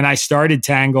 When I started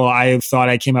Tangle, I thought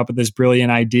I came up with this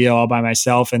brilliant idea all by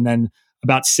myself. And then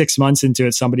about 6 months into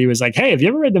it, somebody was like, hey, have you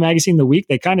ever read the magazine The Week?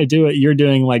 They kind of do it you're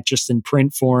doing, like just in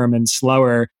print form and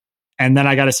slower. And then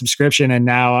I got a subscription, and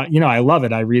now, I love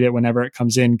it. I read it whenever it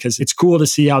comes in because it's cool to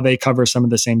see how they cover some of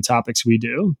the same topics we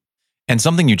do. And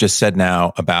something you just said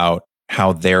now about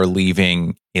how they're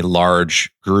leaving a large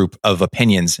group of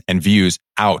opinions and views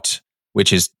out,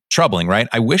 which is troubling, right?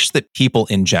 I wish that people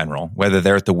in general, whether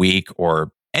they're at The Week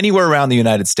or anywhere around the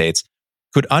United States,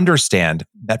 could understand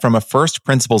that from a first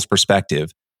principles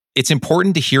perspective, it's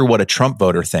important to hear what a Trump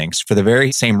voter thinks for the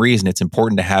very same reason it's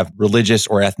important to have religious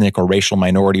or ethnic or racial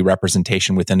minority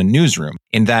representation within a newsroom,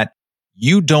 in that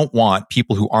you don't want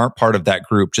people who aren't part of that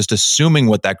group just assuming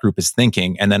what that group is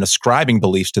thinking and then ascribing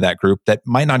beliefs to that group that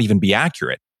might not even be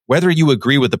accurate. Whether you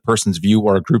agree with the person's view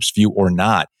or a group's view or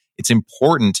not, it's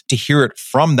important to hear it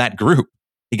from that group,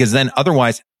 because then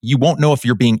otherwise you won't know if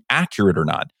you're being accurate or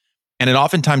not. And it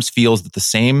oftentimes feels that the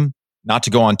same, not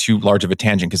to go on too large of a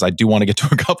tangent, because I do want to get to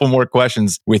a couple more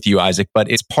questions with you, Isaac, but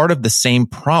it's part of the same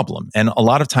problem. And a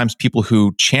lot of times people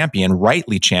who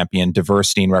rightly champion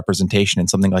diversity and representation in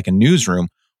something like a newsroom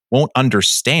won't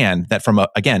understand that from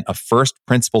a first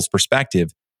principles perspective,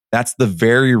 that's the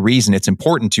very reason it's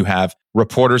important to have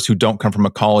reporters who don't come from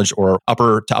a college or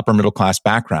upper to upper middle class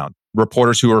background,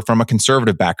 reporters who are from a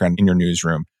conservative background in your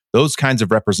newsroom. Those kinds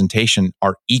of representation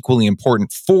are equally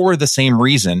important for the same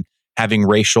reason having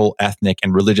racial, ethnic,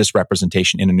 and religious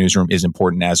representation in a newsroom is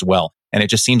important as well. And it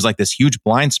just seems like this huge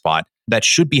blind spot that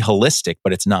should be holistic,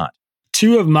 but it's not.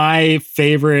 2 of my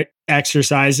favorite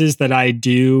exercises that I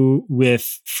do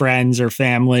with friends or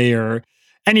family or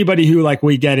anybody who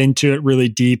we get into it really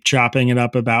deep, chopping it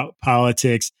up about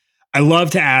politics. I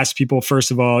love to ask people,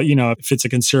 first of all, if it's a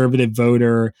conservative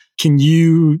voter, can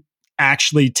you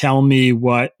actually tell me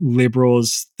what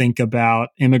liberals think about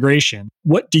immigration?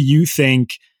 What do you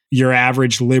think your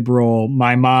average liberal,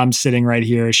 my mom's sitting right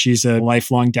here, she's a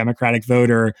lifelong Democratic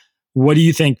voter. What do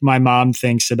you think my mom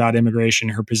thinks about immigration,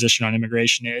 her position on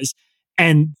immigration is?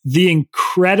 And the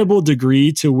incredible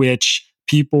degree to which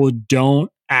people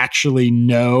don't actually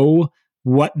know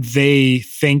what they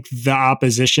think the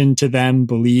opposition to them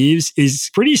believes is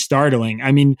pretty startling.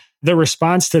 I mean, the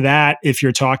response to that, if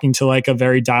you're talking to a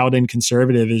very dialed in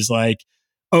conservative, is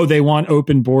oh, they want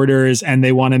open borders and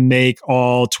they want to make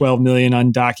all 12 million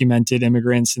undocumented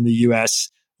immigrants in the US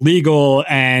legal,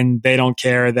 and they don't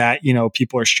care that,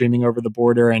 people are streaming over the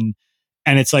border. And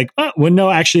it's like, oh, well, no,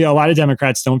 actually, a lot of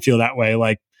Democrats don't feel that way.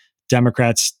 Like,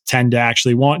 Democrats tend to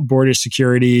actually want border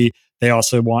security. They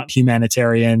also want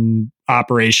humanitarian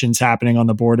operations happening on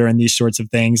the border and these sorts of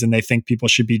things. And they think people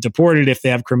should be deported if they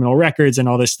have criminal records and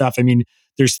all this stuff. I mean,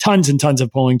 there's tons and tons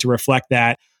of polling to reflect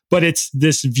that. But it's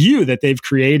this view that they've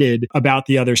created about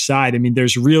the other side. I mean,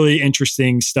 there's really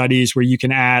interesting studies where you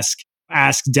can ask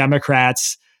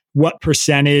Democrats what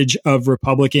percentage of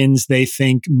Republicans they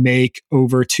think make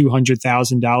over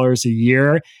 $200,000 a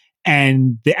year.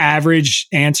 And the average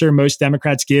answer most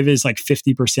Democrats give is like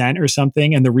 50% or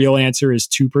something. And the real answer is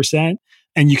 2%.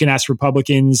 And you can ask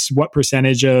Republicans what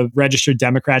percentage of registered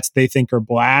Democrats they think are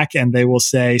Black, and they will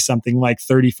say something like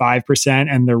 35%.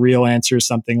 And the real answer is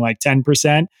something like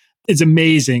 10%. It's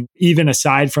amazing, even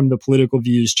aside from the political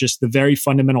views, just the very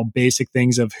fundamental basic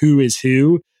things of who is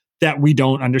who that we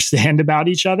don't understand about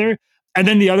each other. And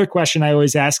then the other question I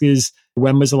always ask is,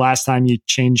 when was the last time you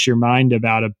changed your mind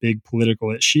about a big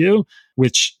political issue,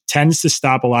 which tends to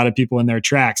stop a lot of people in their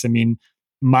tracks. I mean,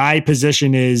 my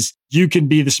position is you can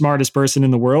be the smartest person in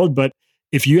the world, but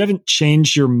if you haven't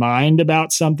changed your mind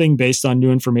about something based on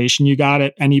new information you got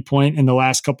at any point in the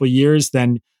last couple of years,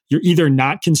 then you're either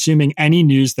not consuming any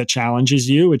news that challenges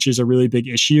you, which is a really big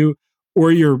issue,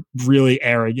 or you're really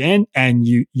arrogant and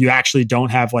you actually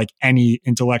don't have like any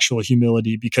intellectual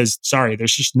humility, because sorry,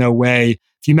 there's just no way.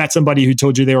 If you met somebody who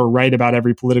told you they were right about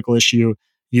every political issue,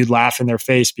 you'd laugh in their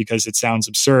face because it sounds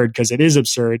absurd, because it is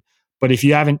absurd. But if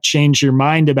you haven't changed your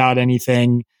mind about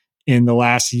anything in the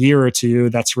last year or two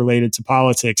that's related to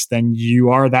politics, then you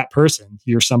are that person.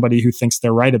 You're somebody who thinks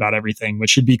they're right about everything, which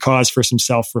should be cause for some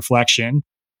self-reflection.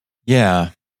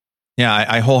 Yeah.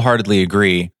 I wholeheartedly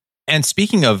agree. And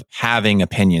speaking of having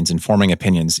opinions and forming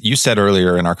opinions, you said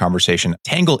earlier in our conversation,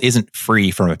 Tangle isn't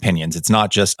free from opinions. It's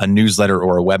not just a newsletter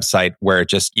or a website where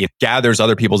it gathers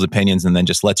other people's opinions and then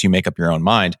just lets you make up your own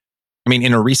mind. I mean,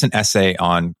 in a recent essay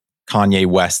on Kanye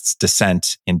West's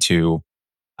descent into,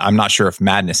 I'm not sure if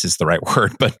madness is the right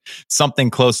word, but something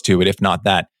close to it, if not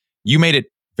that, you made it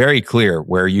very clear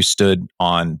where you stood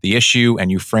on the issue,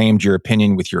 and you framed your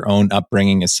opinion with your own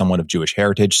upbringing as someone of Jewish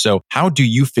heritage. So how do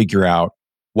you figure out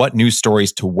what news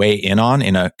stories to weigh in on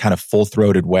in a kind of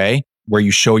full-throated way where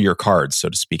you show your cards, so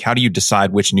to speak? How do you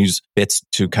decide which news bits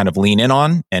to kind of lean in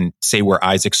on and say where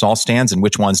Isaac Saul stands, and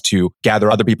which ones to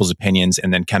gather other people's opinions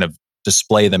and then kind of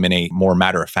display them in a more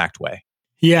matter-of-fact way?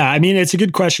 Yeah, I mean, it's a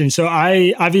good question. So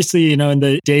I obviously, in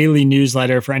the daily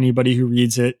newsletter for anybody who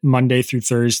reads it Monday through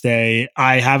Thursday,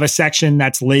 I have a section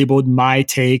that's labeled My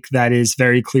Take, that is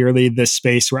very clearly the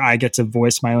space where I get to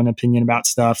voice my own opinion about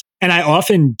stuff. And I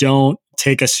often don't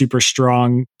take a super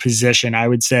strong position. I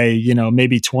would say,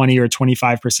 maybe 20 or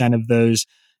 25% of those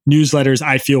newsletters,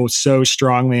 I feel so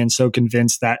strongly and so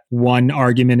convinced that one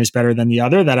argument is better than the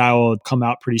other that I will come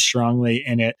out pretty strongly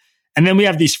in it. And then we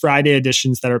have these Friday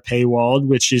editions that are paywalled,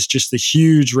 which is just a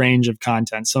huge range of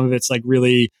content. Some of it's like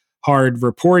really hard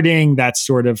reporting that's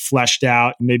sort of fleshed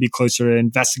out, maybe closer to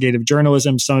investigative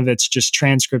journalism. Some of it's just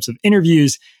transcripts of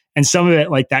interviews. And some of it,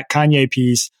 like that Kanye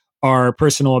piece, are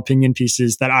personal opinion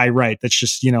pieces that I write. That's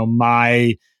just,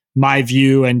 my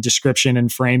view and description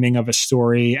and framing of a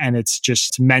story. And it's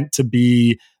just meant to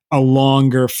be a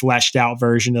longer, fleshed out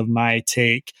version of my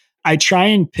take. I try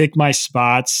and pick my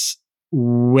spots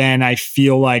when I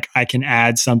feel like I can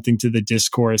add something to the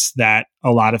discourse that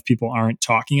a lot of people aren't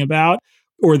talking about,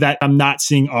 or that I'm not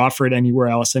seeing offered anywhere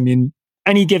else. I mean,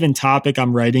 any given topic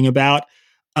I'm writing about,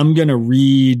 I'm going to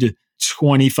read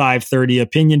 25, 30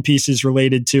 opinion pieces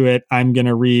related to it. I'm going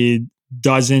to read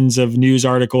dozens of news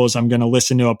articles. I'm going to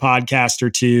listen to a podcast or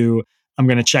two. I'm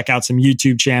going to check out some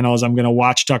YouTube channels. I'm going to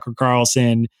watch Tucker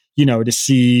Carlson, to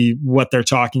see what they're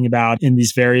talking about in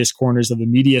these various corners of the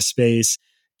media space.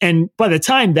 And by the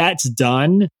time that's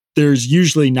done, there's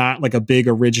usually not like a big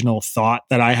original thought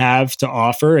that I have to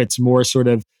offer. It's more sort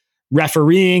of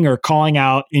refereeing or calling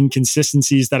out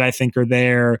inconsistencies that I think are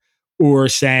there, or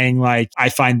saying like, I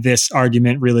find this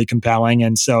argument really compelling,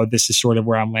 and so this is sort of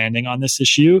where I'm landing on this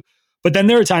issue. But then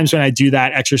there are times when I do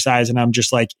that exercise and I'm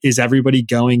just like, is everybody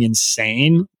going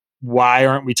insane? Why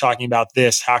aren't we talking about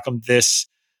this? How come this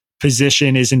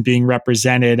position isn't being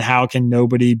represented? How can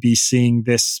nobody be seeing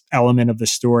this element of the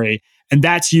story? And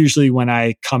that's usually when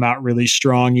I come out really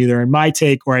strong, either in my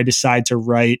take or I decide to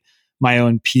write my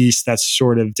own piece that's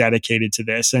sort of dedicated to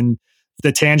this. And,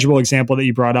 the tangible example that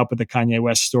you brought up with the Kanye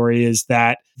West story is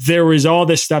that there was all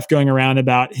this stuff going around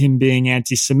about him being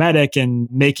anti-Semitic and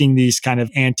making these kind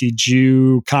of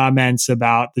anti-Jew comments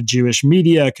about the Jewish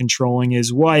media controlling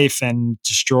his wife and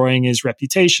destroying his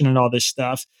reputation and all this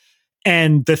stuff.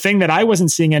 And the thing that I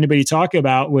wasn't seeing anybody talk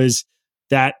about was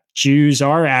that Jews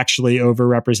are actually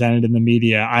overrepresented in the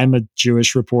media. I'm a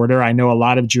Jewish reporter. I know a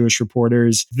lot of Jewish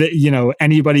reporters that,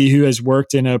 anybody who has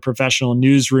worked in a professional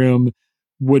newsroom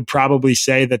would probably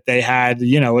say that they had,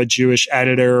 a Jewish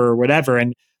editor or whatever.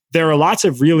 And there are lots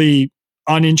of really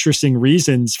uninteresting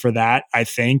reasons for that. I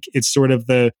think it's sort of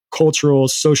the cultural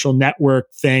social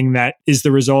network thing that is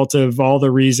the result of all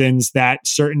the reasons that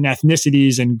certain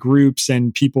ethnicities and groups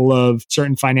and people of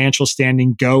certain financial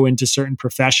standing go into certain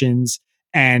professions.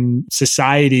 And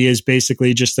society is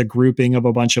basically just a grouping of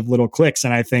a bunch of little cliques.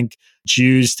 And I think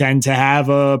Jews tend to have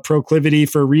a proclivity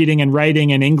for reading and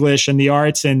writing and English and the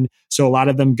arts. And so a lot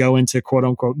of them go into quote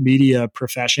unquote media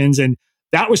professions. And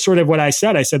that was sort of what I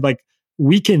said. I said, like,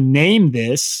 we can name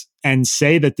this and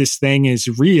say that this thing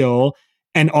is real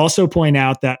and also point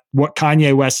out that what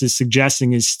Kanye West is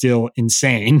suggesting is still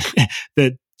insane,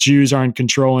 that Jews aren't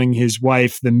controlling his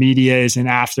wife, the media isn't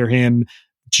after him.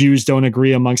 Jews don't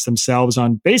agree amongst themselves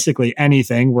on basically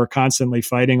anything. We're constantly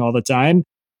fighting all the time.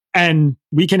 And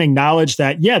we can acknowledge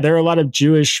that, yeah, there are a lot of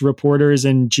Jewish reporters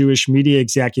and Jewish media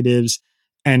executives,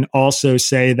 and also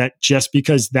say that just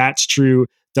because that's true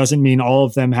doesn't mean all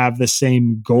of them have the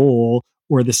same goal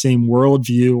or the same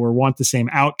worldview or want the same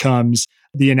outcomes.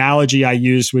 The analogy I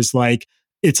used was like,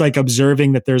 it's like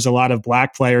observing that there's a lot of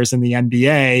black players in the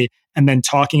NBA and then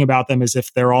talking about them as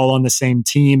if they're all on the same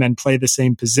team and play the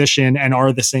same position and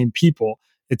are the same people.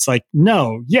 It's like,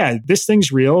 no, yeah, this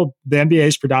thing's real. The NBA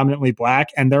is predominantly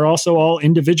black, and they're also all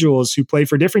individuals who play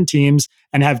for different teams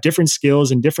and have different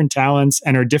skills and different talents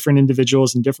and are different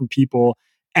individuals and different people.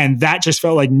 And that just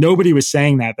felt like nobody was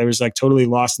saying that. They was like totally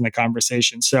lost in the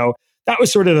conversation. So that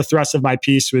was sort of the thrust of my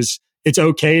piece, was it's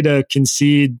okay to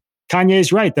concede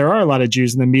Kanye's right. There are a lot of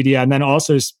Jews in the media, and then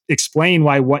also explain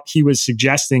why what he was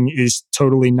suggesting is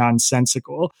totally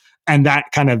nonsensical. And that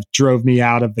kind of drove me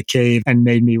out of the cave and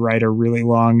made me write a really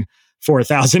long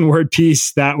 4,000 word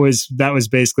piece. That was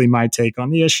basically my take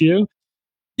on the issue.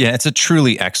 Yeah, it's a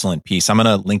truly excellent piece. I'm going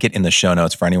to link it in the show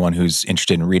notes for anyone who's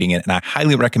interested in reading it, and I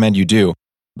highly recommend you do.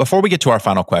 Before we get to our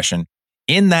final question,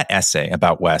 in that essay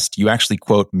about West, you actually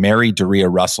quote Mary Doria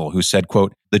Russell, who said,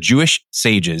 quote, "The Jewish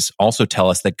sages also tell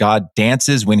us that God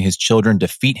dances when his children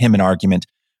defeat him in argument,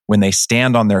 when they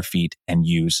stand on their feet and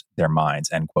use their minds,"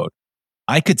 end quote.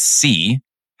 I could see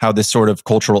how this sort of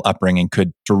cultural upbringing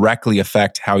could directly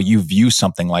affect how you view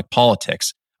something like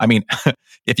politics. I mean,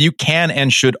 if you can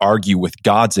and should argue with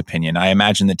God's opinion, I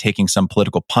imagine that taking some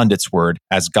political pundit's word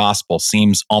as gospel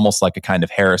seems almost like a kind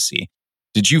of heresy.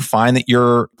 Did you find that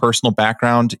your personal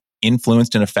background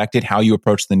influenced and affected how you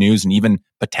approach the news and even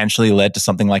potentially led to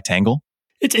something like Tangle?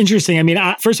 It's interesting. I mean,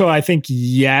 first of all, I think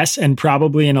yes, and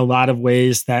probably in a lot of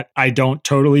ways that I don't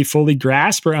totally fully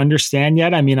grasp or understand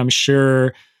yet. I mean, I'm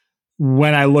sure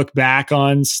when I look back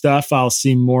on stuff, I'll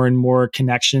see more and more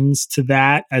connections to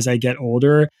that as I get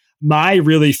older. My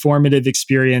really formative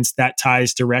experience that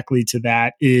ties directly to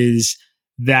that is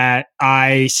that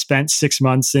I spent 6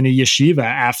 months in a yeshiva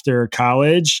after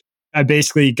college. I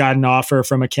basically got an offer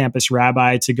from a campus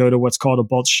rabbi to go to what's called a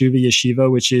Balt Shuva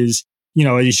yeshiva, which is, a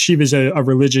yeshiva is a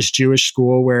religious Jewish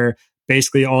school where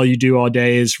basically all you do all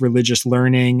day is religious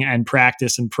learning and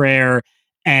practice and prayer.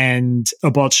 And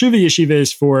a Balt Shuva yeshiva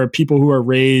is for people who are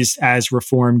raised as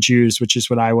Reformed Jews, which is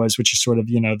what I was, which is sort of,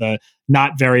 the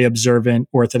not very observant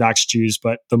Orthodox Jews,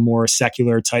 but the more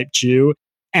secular type Jew.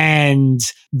 And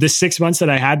the 6 months that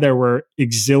I had there were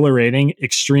exhilarating,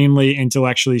 extremely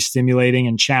intellectually stimulating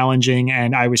and challenging.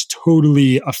 And I was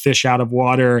totally a fish out of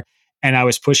water, and I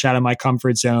was pushed out of my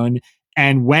comfort zone.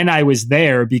 And when I was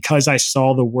there, because I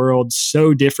saw the world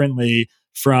so differently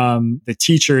from the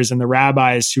teachers and the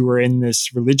rabbis who were in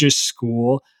this religious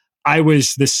school, I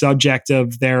was the subject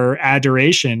of their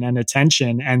adoration and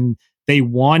attention. And they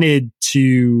wanted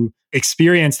to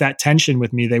experience that tension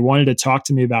with me. They wanted to talk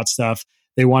to me about stuff.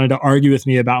 They wanted to argue with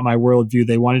me about my worldview.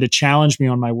 They wanted to challenge me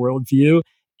on my worldview.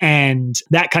 And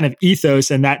that kind of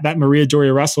ethos and that Maria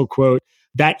Doria Russell quote,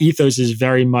 that ethos is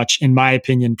very much, in my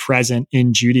opinion, present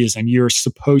in Judaism. You're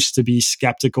supposed to be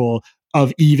skeptical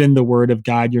of even the word of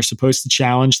God. You're supposed to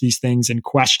challenge these things and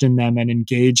question them and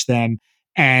engage them.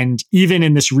 And even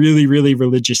in this really, really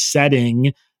religious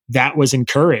setting, that was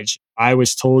encouraged. I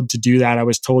was told to do that. I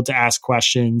was told to ask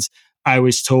questions. I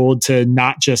was told to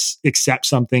not just accept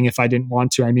something if I didn't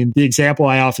want to. I mean, the example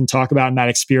I often talk about in that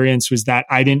experience was that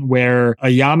I didn't wear a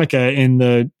yarmulke in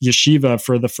the yeshiva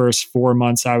for the first 4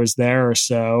 months I was there or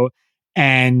so.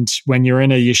 And when you're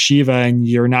in a yeshiva and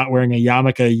you're not wearing a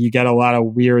yarmulke, you get a lot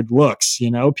of weird looks.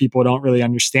 People don't really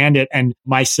understand it. And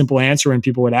my simple answer when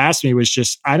people would ask me was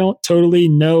just, I don't totally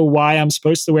know why I'm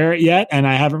supposed to wear it yet. And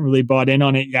I haven't really bought in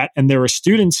on it yet. And there were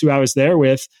students who I was there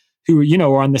with who,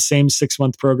 were on the same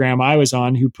 6-month program I was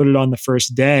on, who put it on the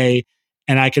first day.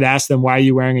 And I could ask them, why are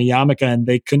you wearing a yarmulke? And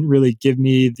they couldn't really give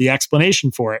me the explanation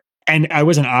for it. And I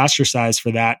wasn't ostracized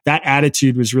for that. That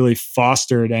attitude was really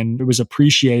fostered and it was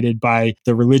appreciated by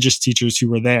the religious teachers who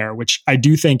were there, which I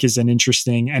do think is an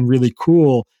interesting and really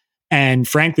cool and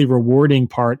frankly rewarding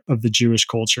part of the Jewish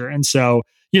culture. And so,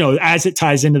 as it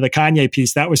ties into the Kanye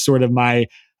piece, that was sort of I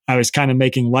was kind of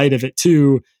making light of it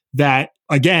too, that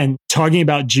again, talking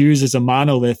about Jews as a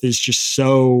monolith is just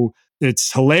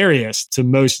it's hilarious to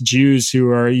most Jews who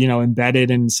are, embedded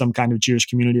in some kind of Jewish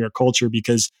community or culture,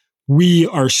 because we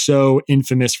are so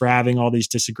infamous for having all these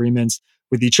disagreements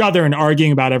with each other and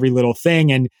arguing about every little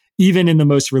thing. And even in the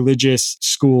most religious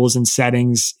schools and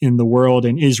settings in the world,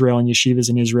 in Israel and yeshivas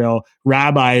in Israel,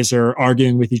 rabbis are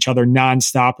arguing with each other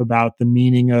nonstop about the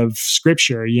meaning of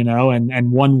scripture,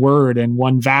 and one word and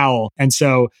one vowel. And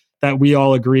so that we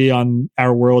all agree on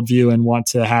our worldview and want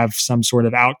to have some sort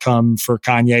of outcome for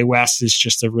Kanye West is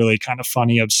just a really kind of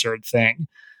funny, absurd thing.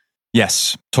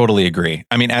 Yes, totally agree.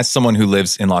 I mean, as someone who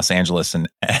lives in Los Angeles and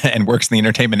works in the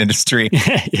entertainment industry,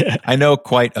 yeah. I know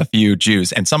quite a few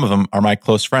Jews, and some of them are my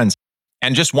close friends.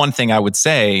 And just one thing I would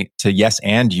say to yes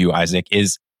and you, Isaac,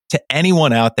 is to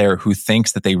anyone out there who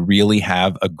thinks that they really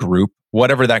have a group,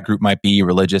 whatever that group might be,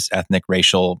 religious, ethnic,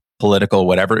 racial, political,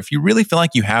 whatever, if you really feel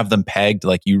like you have them pegged,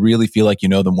 like you really feel like you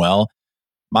know them well,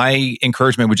 my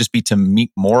encouragement would just be to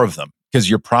meet more of them, because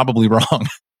you're probably wrong.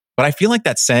 But I feel like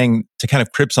that saying, to kind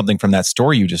of crib something from that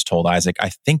story you just told, Isaac, I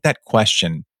think that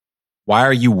question, why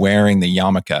are you wearing the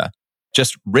yarmulke,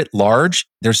 just writ large,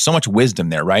 there's so much wisdom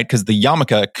there, right? Because the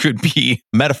yarmulke could be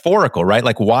metaphorical, right?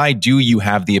 Like, why do you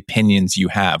have the opinions you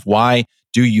have? Why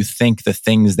do you think the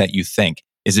things that you think?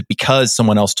 Is it because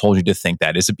someone else told you to think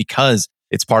that? Is it because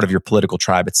it's part of your political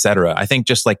tribe, et cetera? I think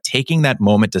just like taking that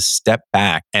moment to step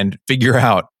back and figure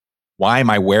out, why am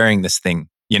I wearing this thing?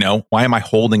 Why am I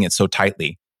holding it so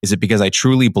tightly? Is it because I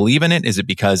truly believe in it? Is it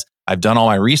because I've done all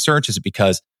my research? Is it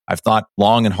because I've thought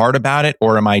long and hard about it?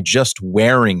 Or am I just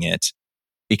wearing it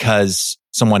because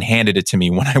someone handed it to me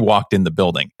when I walked in the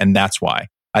building? And that's why.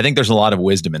 I think there's a lot of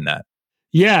wisdom in that.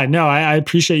 Yeah, no, I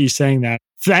appreciate you saying that.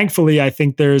 Thankfully, I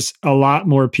think there's a lot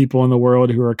more people in the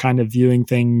world who are kind of viewing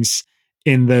things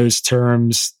in those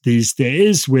terms these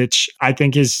days, which I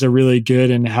think is a really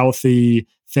good and healthy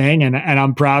thing. And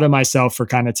I'm proud of myself for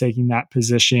kind of taking that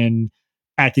position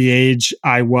at the age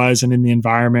I was and in the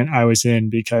environment I was in,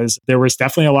 because there was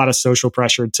definitely a lot of social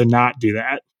pressure to not do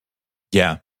that.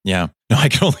 Yeah. No, I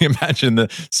can only imagine the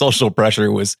social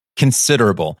pressure was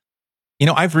considerable.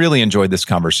 I've really enjoyed this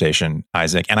conversation,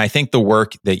 Isaac, and I think the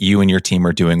work that you and your team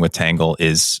are doing with Tangle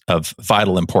is of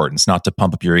vital importance, not to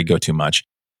pump up your ego too much.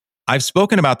 I've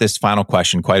spoken about this final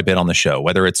question quite a bit on the show,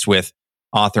 whether it's with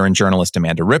author and journalist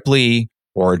Amanda Ripley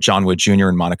or John Wood Jr.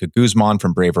 and Monica Guzman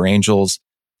from Braver Angels,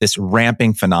 this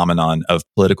ramping phenomenon of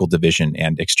political division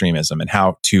and extremism and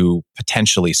how to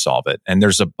potentially solve it. And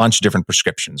there's a bunch of different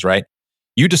prescriptions, right?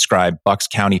 You describe Bucks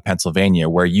County, Pennsylvania,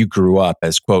 where you grew up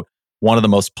as, quote, one of the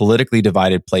most politically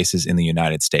divided places in the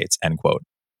United States, end quote.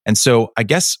 And so I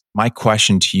guess my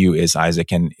question to you is,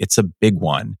 Isaac, and it's a big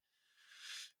one.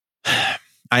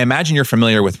 I imagine you're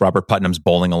familiar with Robert Putnam's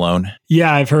Bowling Alone.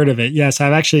 Yeah, I've heard of it. Yes,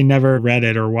 I've actually never read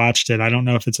it or watched it. I don't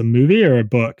know if it's a movie or a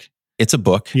book. It's a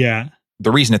book. Yeah.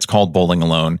 The reason it's called Bowling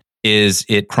Alone is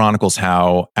it chronicles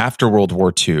how after World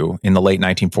War II, in the late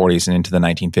 1940s and into the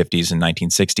 1950s and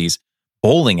 1960s,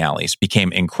 bowling alleys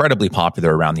became incredibly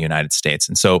popular around the United States.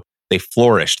 And so they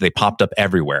flourished. They popped up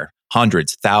everywhere.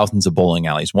 Hundreds, thousands of bowling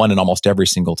alleys, one in almost every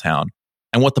single town.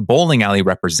 And what the bowling alley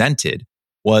represented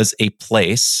was a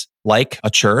place like a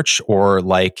church or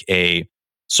like a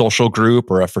social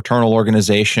group or a fraternal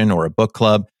organization or a book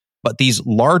club, but these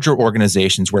larger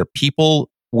organizations where people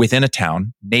within a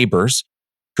town, neighbors,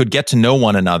 could get to know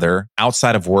one another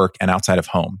outside of work and outside of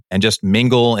home and just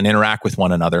mingle and interact with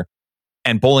one another.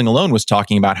 And Bowling Alone was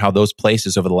talking about how those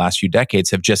places over the last few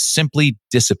decades have just simply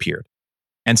disappeared.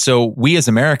 And so we as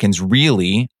Americans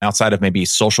really, outside of maybe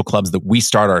social clubs that we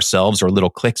start ourselves or little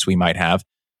cliques we might have,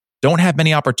 don't have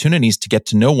many opportunities to get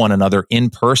to know one another in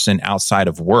person outside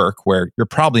of work, where you're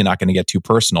probably not going to get too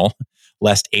personal,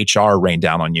 lest HR rain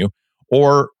down on you,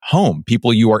 or home,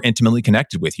 people you are intimately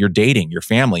connected with, you're dating, your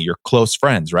family, your close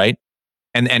friends, right?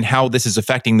 And how this is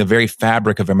affecting the very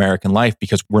fabric of American life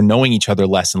because we're knowing each other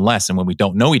less and less. And when we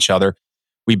don't know each other,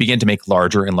 we begin to make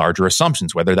larger and larger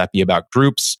assumptions, whether that be about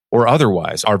groups or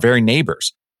otherwise, our very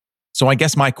neighbors. So I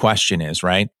guess my question is,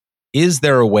 right? Is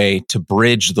there a way to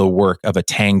bridge the work of a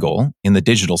Tangle in the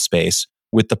digital space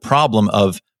with the problem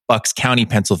of Bucks County,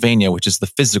 Pennsylvania, which is the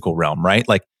physical realm, right?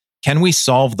 Like, can we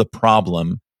solve the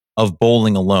problem of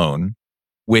bowling alone,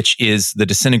 which is the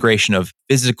disintegration of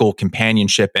physical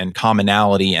companionship and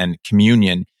commonality and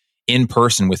communion in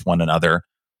person with one another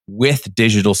with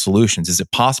digital solutions? Is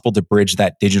it possible to bridge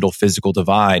that digital physical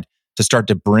divide to start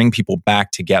to bring people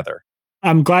back together?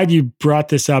 I'm glad you brought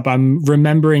this up. I'm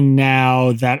remembering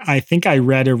now that I think I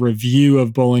read a review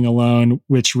of Bowling Alone,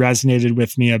 which resonated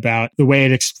with me about the way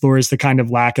it explores the kind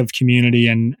of lack of community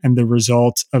and the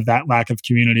result of that lack of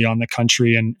community on the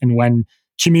country. And when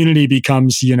community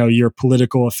becomes, your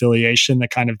political affiliation, the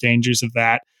kind of dangers of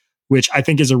that, which I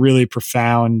think is a really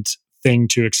profound thing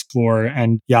to explore.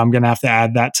 And yeah, I'm going to have to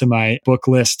add that to my book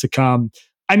list to come.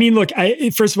 I mean, look,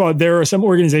 first of all, there are some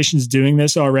organizations doing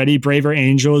this already. Braver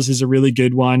Angels is a really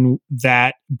good one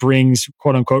that brings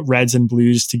quote unquote reds and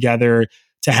blues together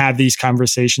to have these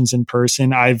conversations in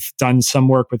person. I've done some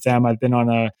work with them. I've been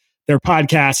on their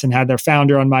podcast and had their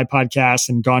founder on my podcast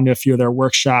and gone to a few of their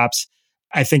workshops.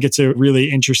 I think it's a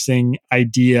really interesting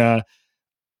idea.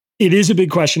 It is a big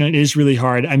question. It is really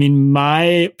hard. I mean,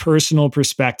 my personal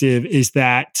perspective is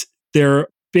that there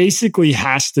basically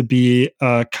has to be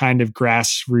a kind of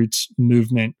grassroots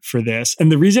movement for this.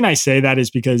 And the reason I say that is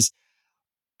because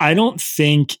I don't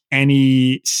think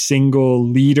any single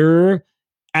leader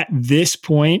at this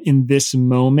point in this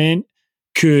moment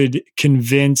could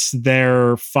convince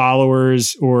their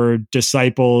followers or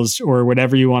disciples or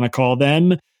whatever you want to call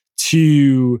them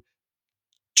to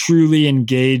truly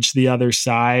engage the other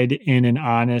side in an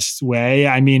honest way.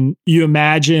 I mean, you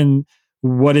imagine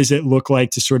what does it look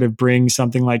like to sort of bring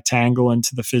something like Tangle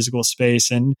into the physical space?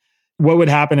 And what would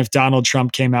happen if Donald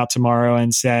Trump came out tomorrow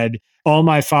and said, all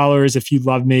my followers, if you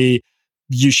love me,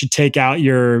 you should take out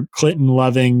your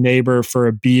Clinton-loving neighbor for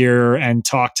a beer and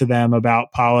talk to them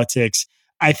about politics.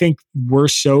 I think we're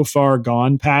so far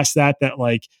gone past that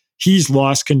like he's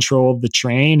lost control of the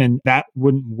train and that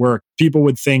wouldn't work. People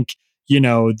would think,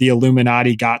 the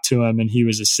Illuminati got to him and he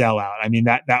was a sellout. I mean,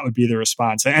 that would be the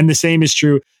response. And the same is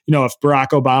true, if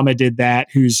Barack Obama did that,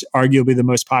 who's arguably the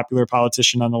most popular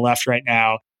politician on the left right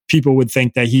now, people would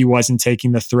think that he wasn't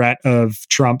taking the threat of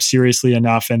Trump seriously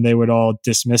enough and they would all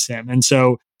dismiss him. And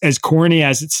so as corny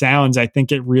as it sounds, I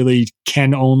think it really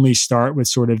can only start with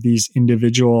sort of these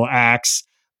individual acts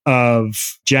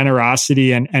of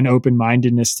generosity and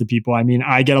open-mindedness to people. I mean,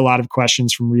 I get a lot of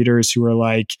questions from readers who are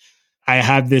like, I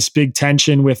have this big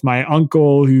tension with my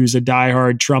uncle who's a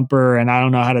diehard Trumper and I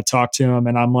don't know how to talk to him.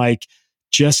 And I'm like,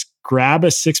 just grab a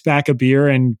 6-pack of beer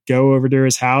and go over to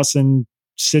his house and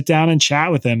sit down and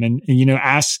chat with him and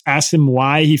ask him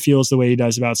why he feels the way he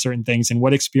does about certain things and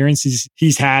what experiences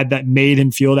he's had that made him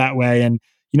feel that way and,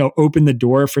 open the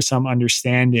door for some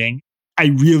understanding. I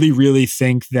really, really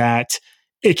think that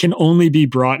it can only be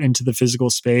brought into the physical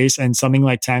space and something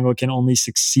like Tangle can only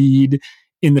succeed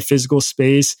in the physical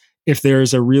space if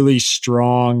there's a really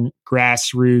strong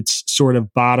grassroots sort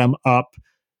of bottom up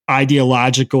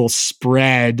ideological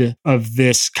spread of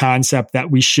this concept that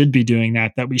we should be doing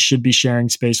that we should be sharing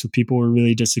space with people we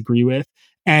really disagree with.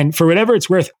 And for whatever it's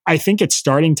worth, I think it's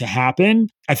starting to happen.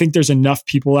 I think there's enough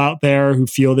people out there who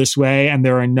feel this way, and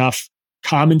there are enough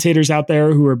commentators out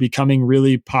there who are becoming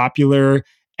really popular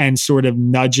and sort of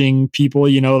nudging people,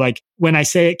 like when I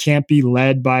say it can't be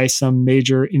led by some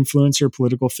major influencer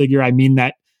political figure, I mean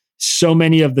that so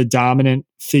many of the dominant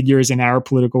figures in our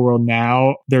political world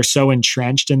now, they're so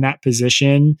entrenched in that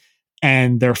position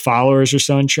and their followers are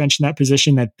so entrenched in that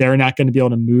position that they're not going to be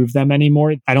able to move them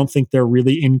anymore. I don't think they're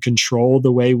really in control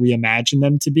the way we imagine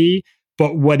them to be.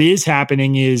 But what is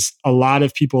happening is a lot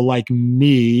of people like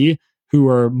me who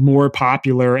are more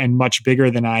popular and much bigger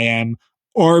than I am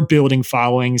are building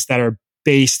followings that are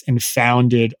based and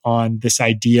founded on this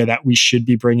idea that we should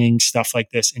be bringing stuff like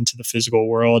this into the physical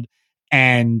world.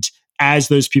 And as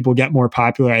those people get more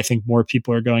popular, I think more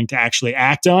people are going to actually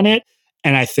act on it.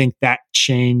 And I think that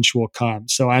change will come.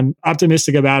 So I'm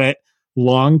optimistic about it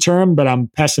long term, but I'm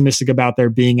pessimistic about there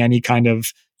being any kind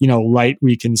of, light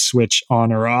we can switch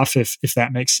on or off, if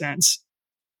that makes sense.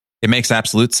 It makes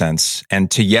absolute sense. And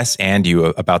to yes and you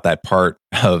about that part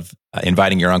of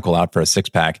inviting your uncle out for a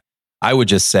 6-pack, I would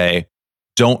just say,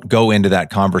 don't go into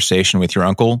that conversation with your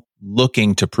uncle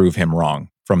looking to prove him wrong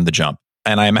from the jump.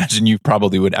 And I imagine you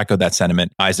probably would echo that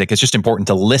sentiment, Isaac. It's just important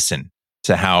to listen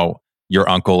to how your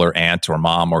uncle or aunt or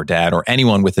mom or dad or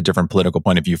anyone with a different political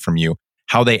point of view from you,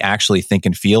 how they actually think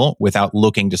and feel without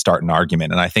looking to start an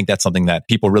argument. And I think that's something that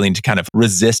people really need to kind of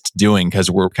resist doing because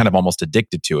we're kind of almost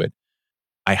addicted to it.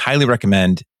 I highly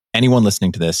recommend anyone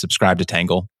listening to this subscribe to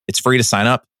Tangle. It's free to sign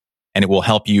up and it will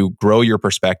help you grow your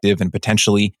perspective and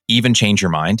potentially even change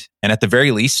your mind. And at the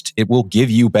very least, it will give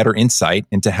you better insight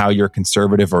into how your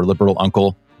conservative or liberal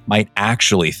uncle might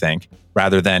actually think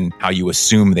rather than how you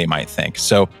assume they might think.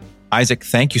 So Isaac,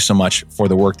 thank you so much for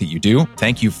the work that you do.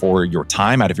 Thank you for your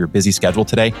time out of your busy schedule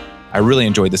today. I really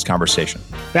enjoyed this conversation.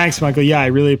 Thanks, Michael. Yeah, I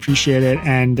really appreciate it.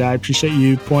 And I appreciate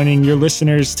you pointing your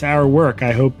listeners to our work.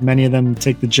 I hope many of them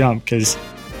take the jump because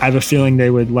I have a feeling they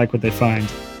would like what they find.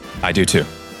 I do too.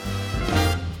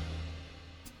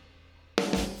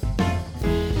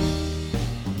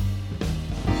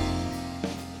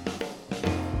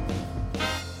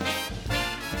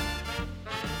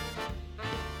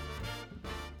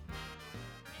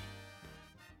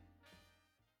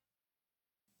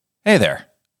 Hey there.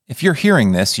 If you're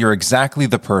hearing this, you're exactly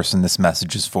the person this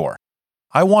message is for.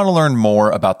 I want to learn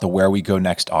more about the Where We Go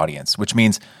Next audience, which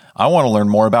means I want to learn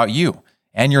more about you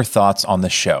and your thoughts on the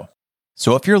show.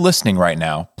 So if you're listening right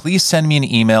now, please send me an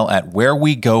email at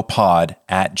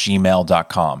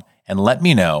wherewegopod@gmail.com and let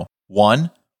me know,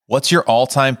 1, what's your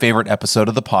all-time favorite episode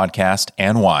of the podcast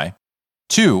and why?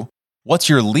 2, what's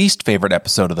your least favorite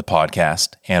episode of the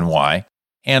podcast and why?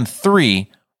 And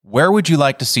 3, where would you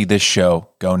like to see this show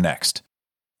go next?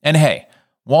 And hey,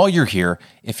 while you're here,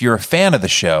 if you're a fan of the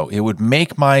show, it would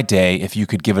make my day if you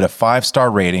could give it a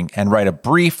 5-star rating and write a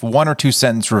brief 1 or 2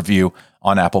 sentence review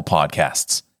on Apple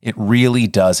Podcasts. It really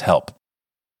does help.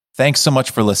 Thanks so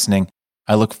much for listening.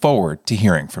 I look forward to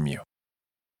hearing from you.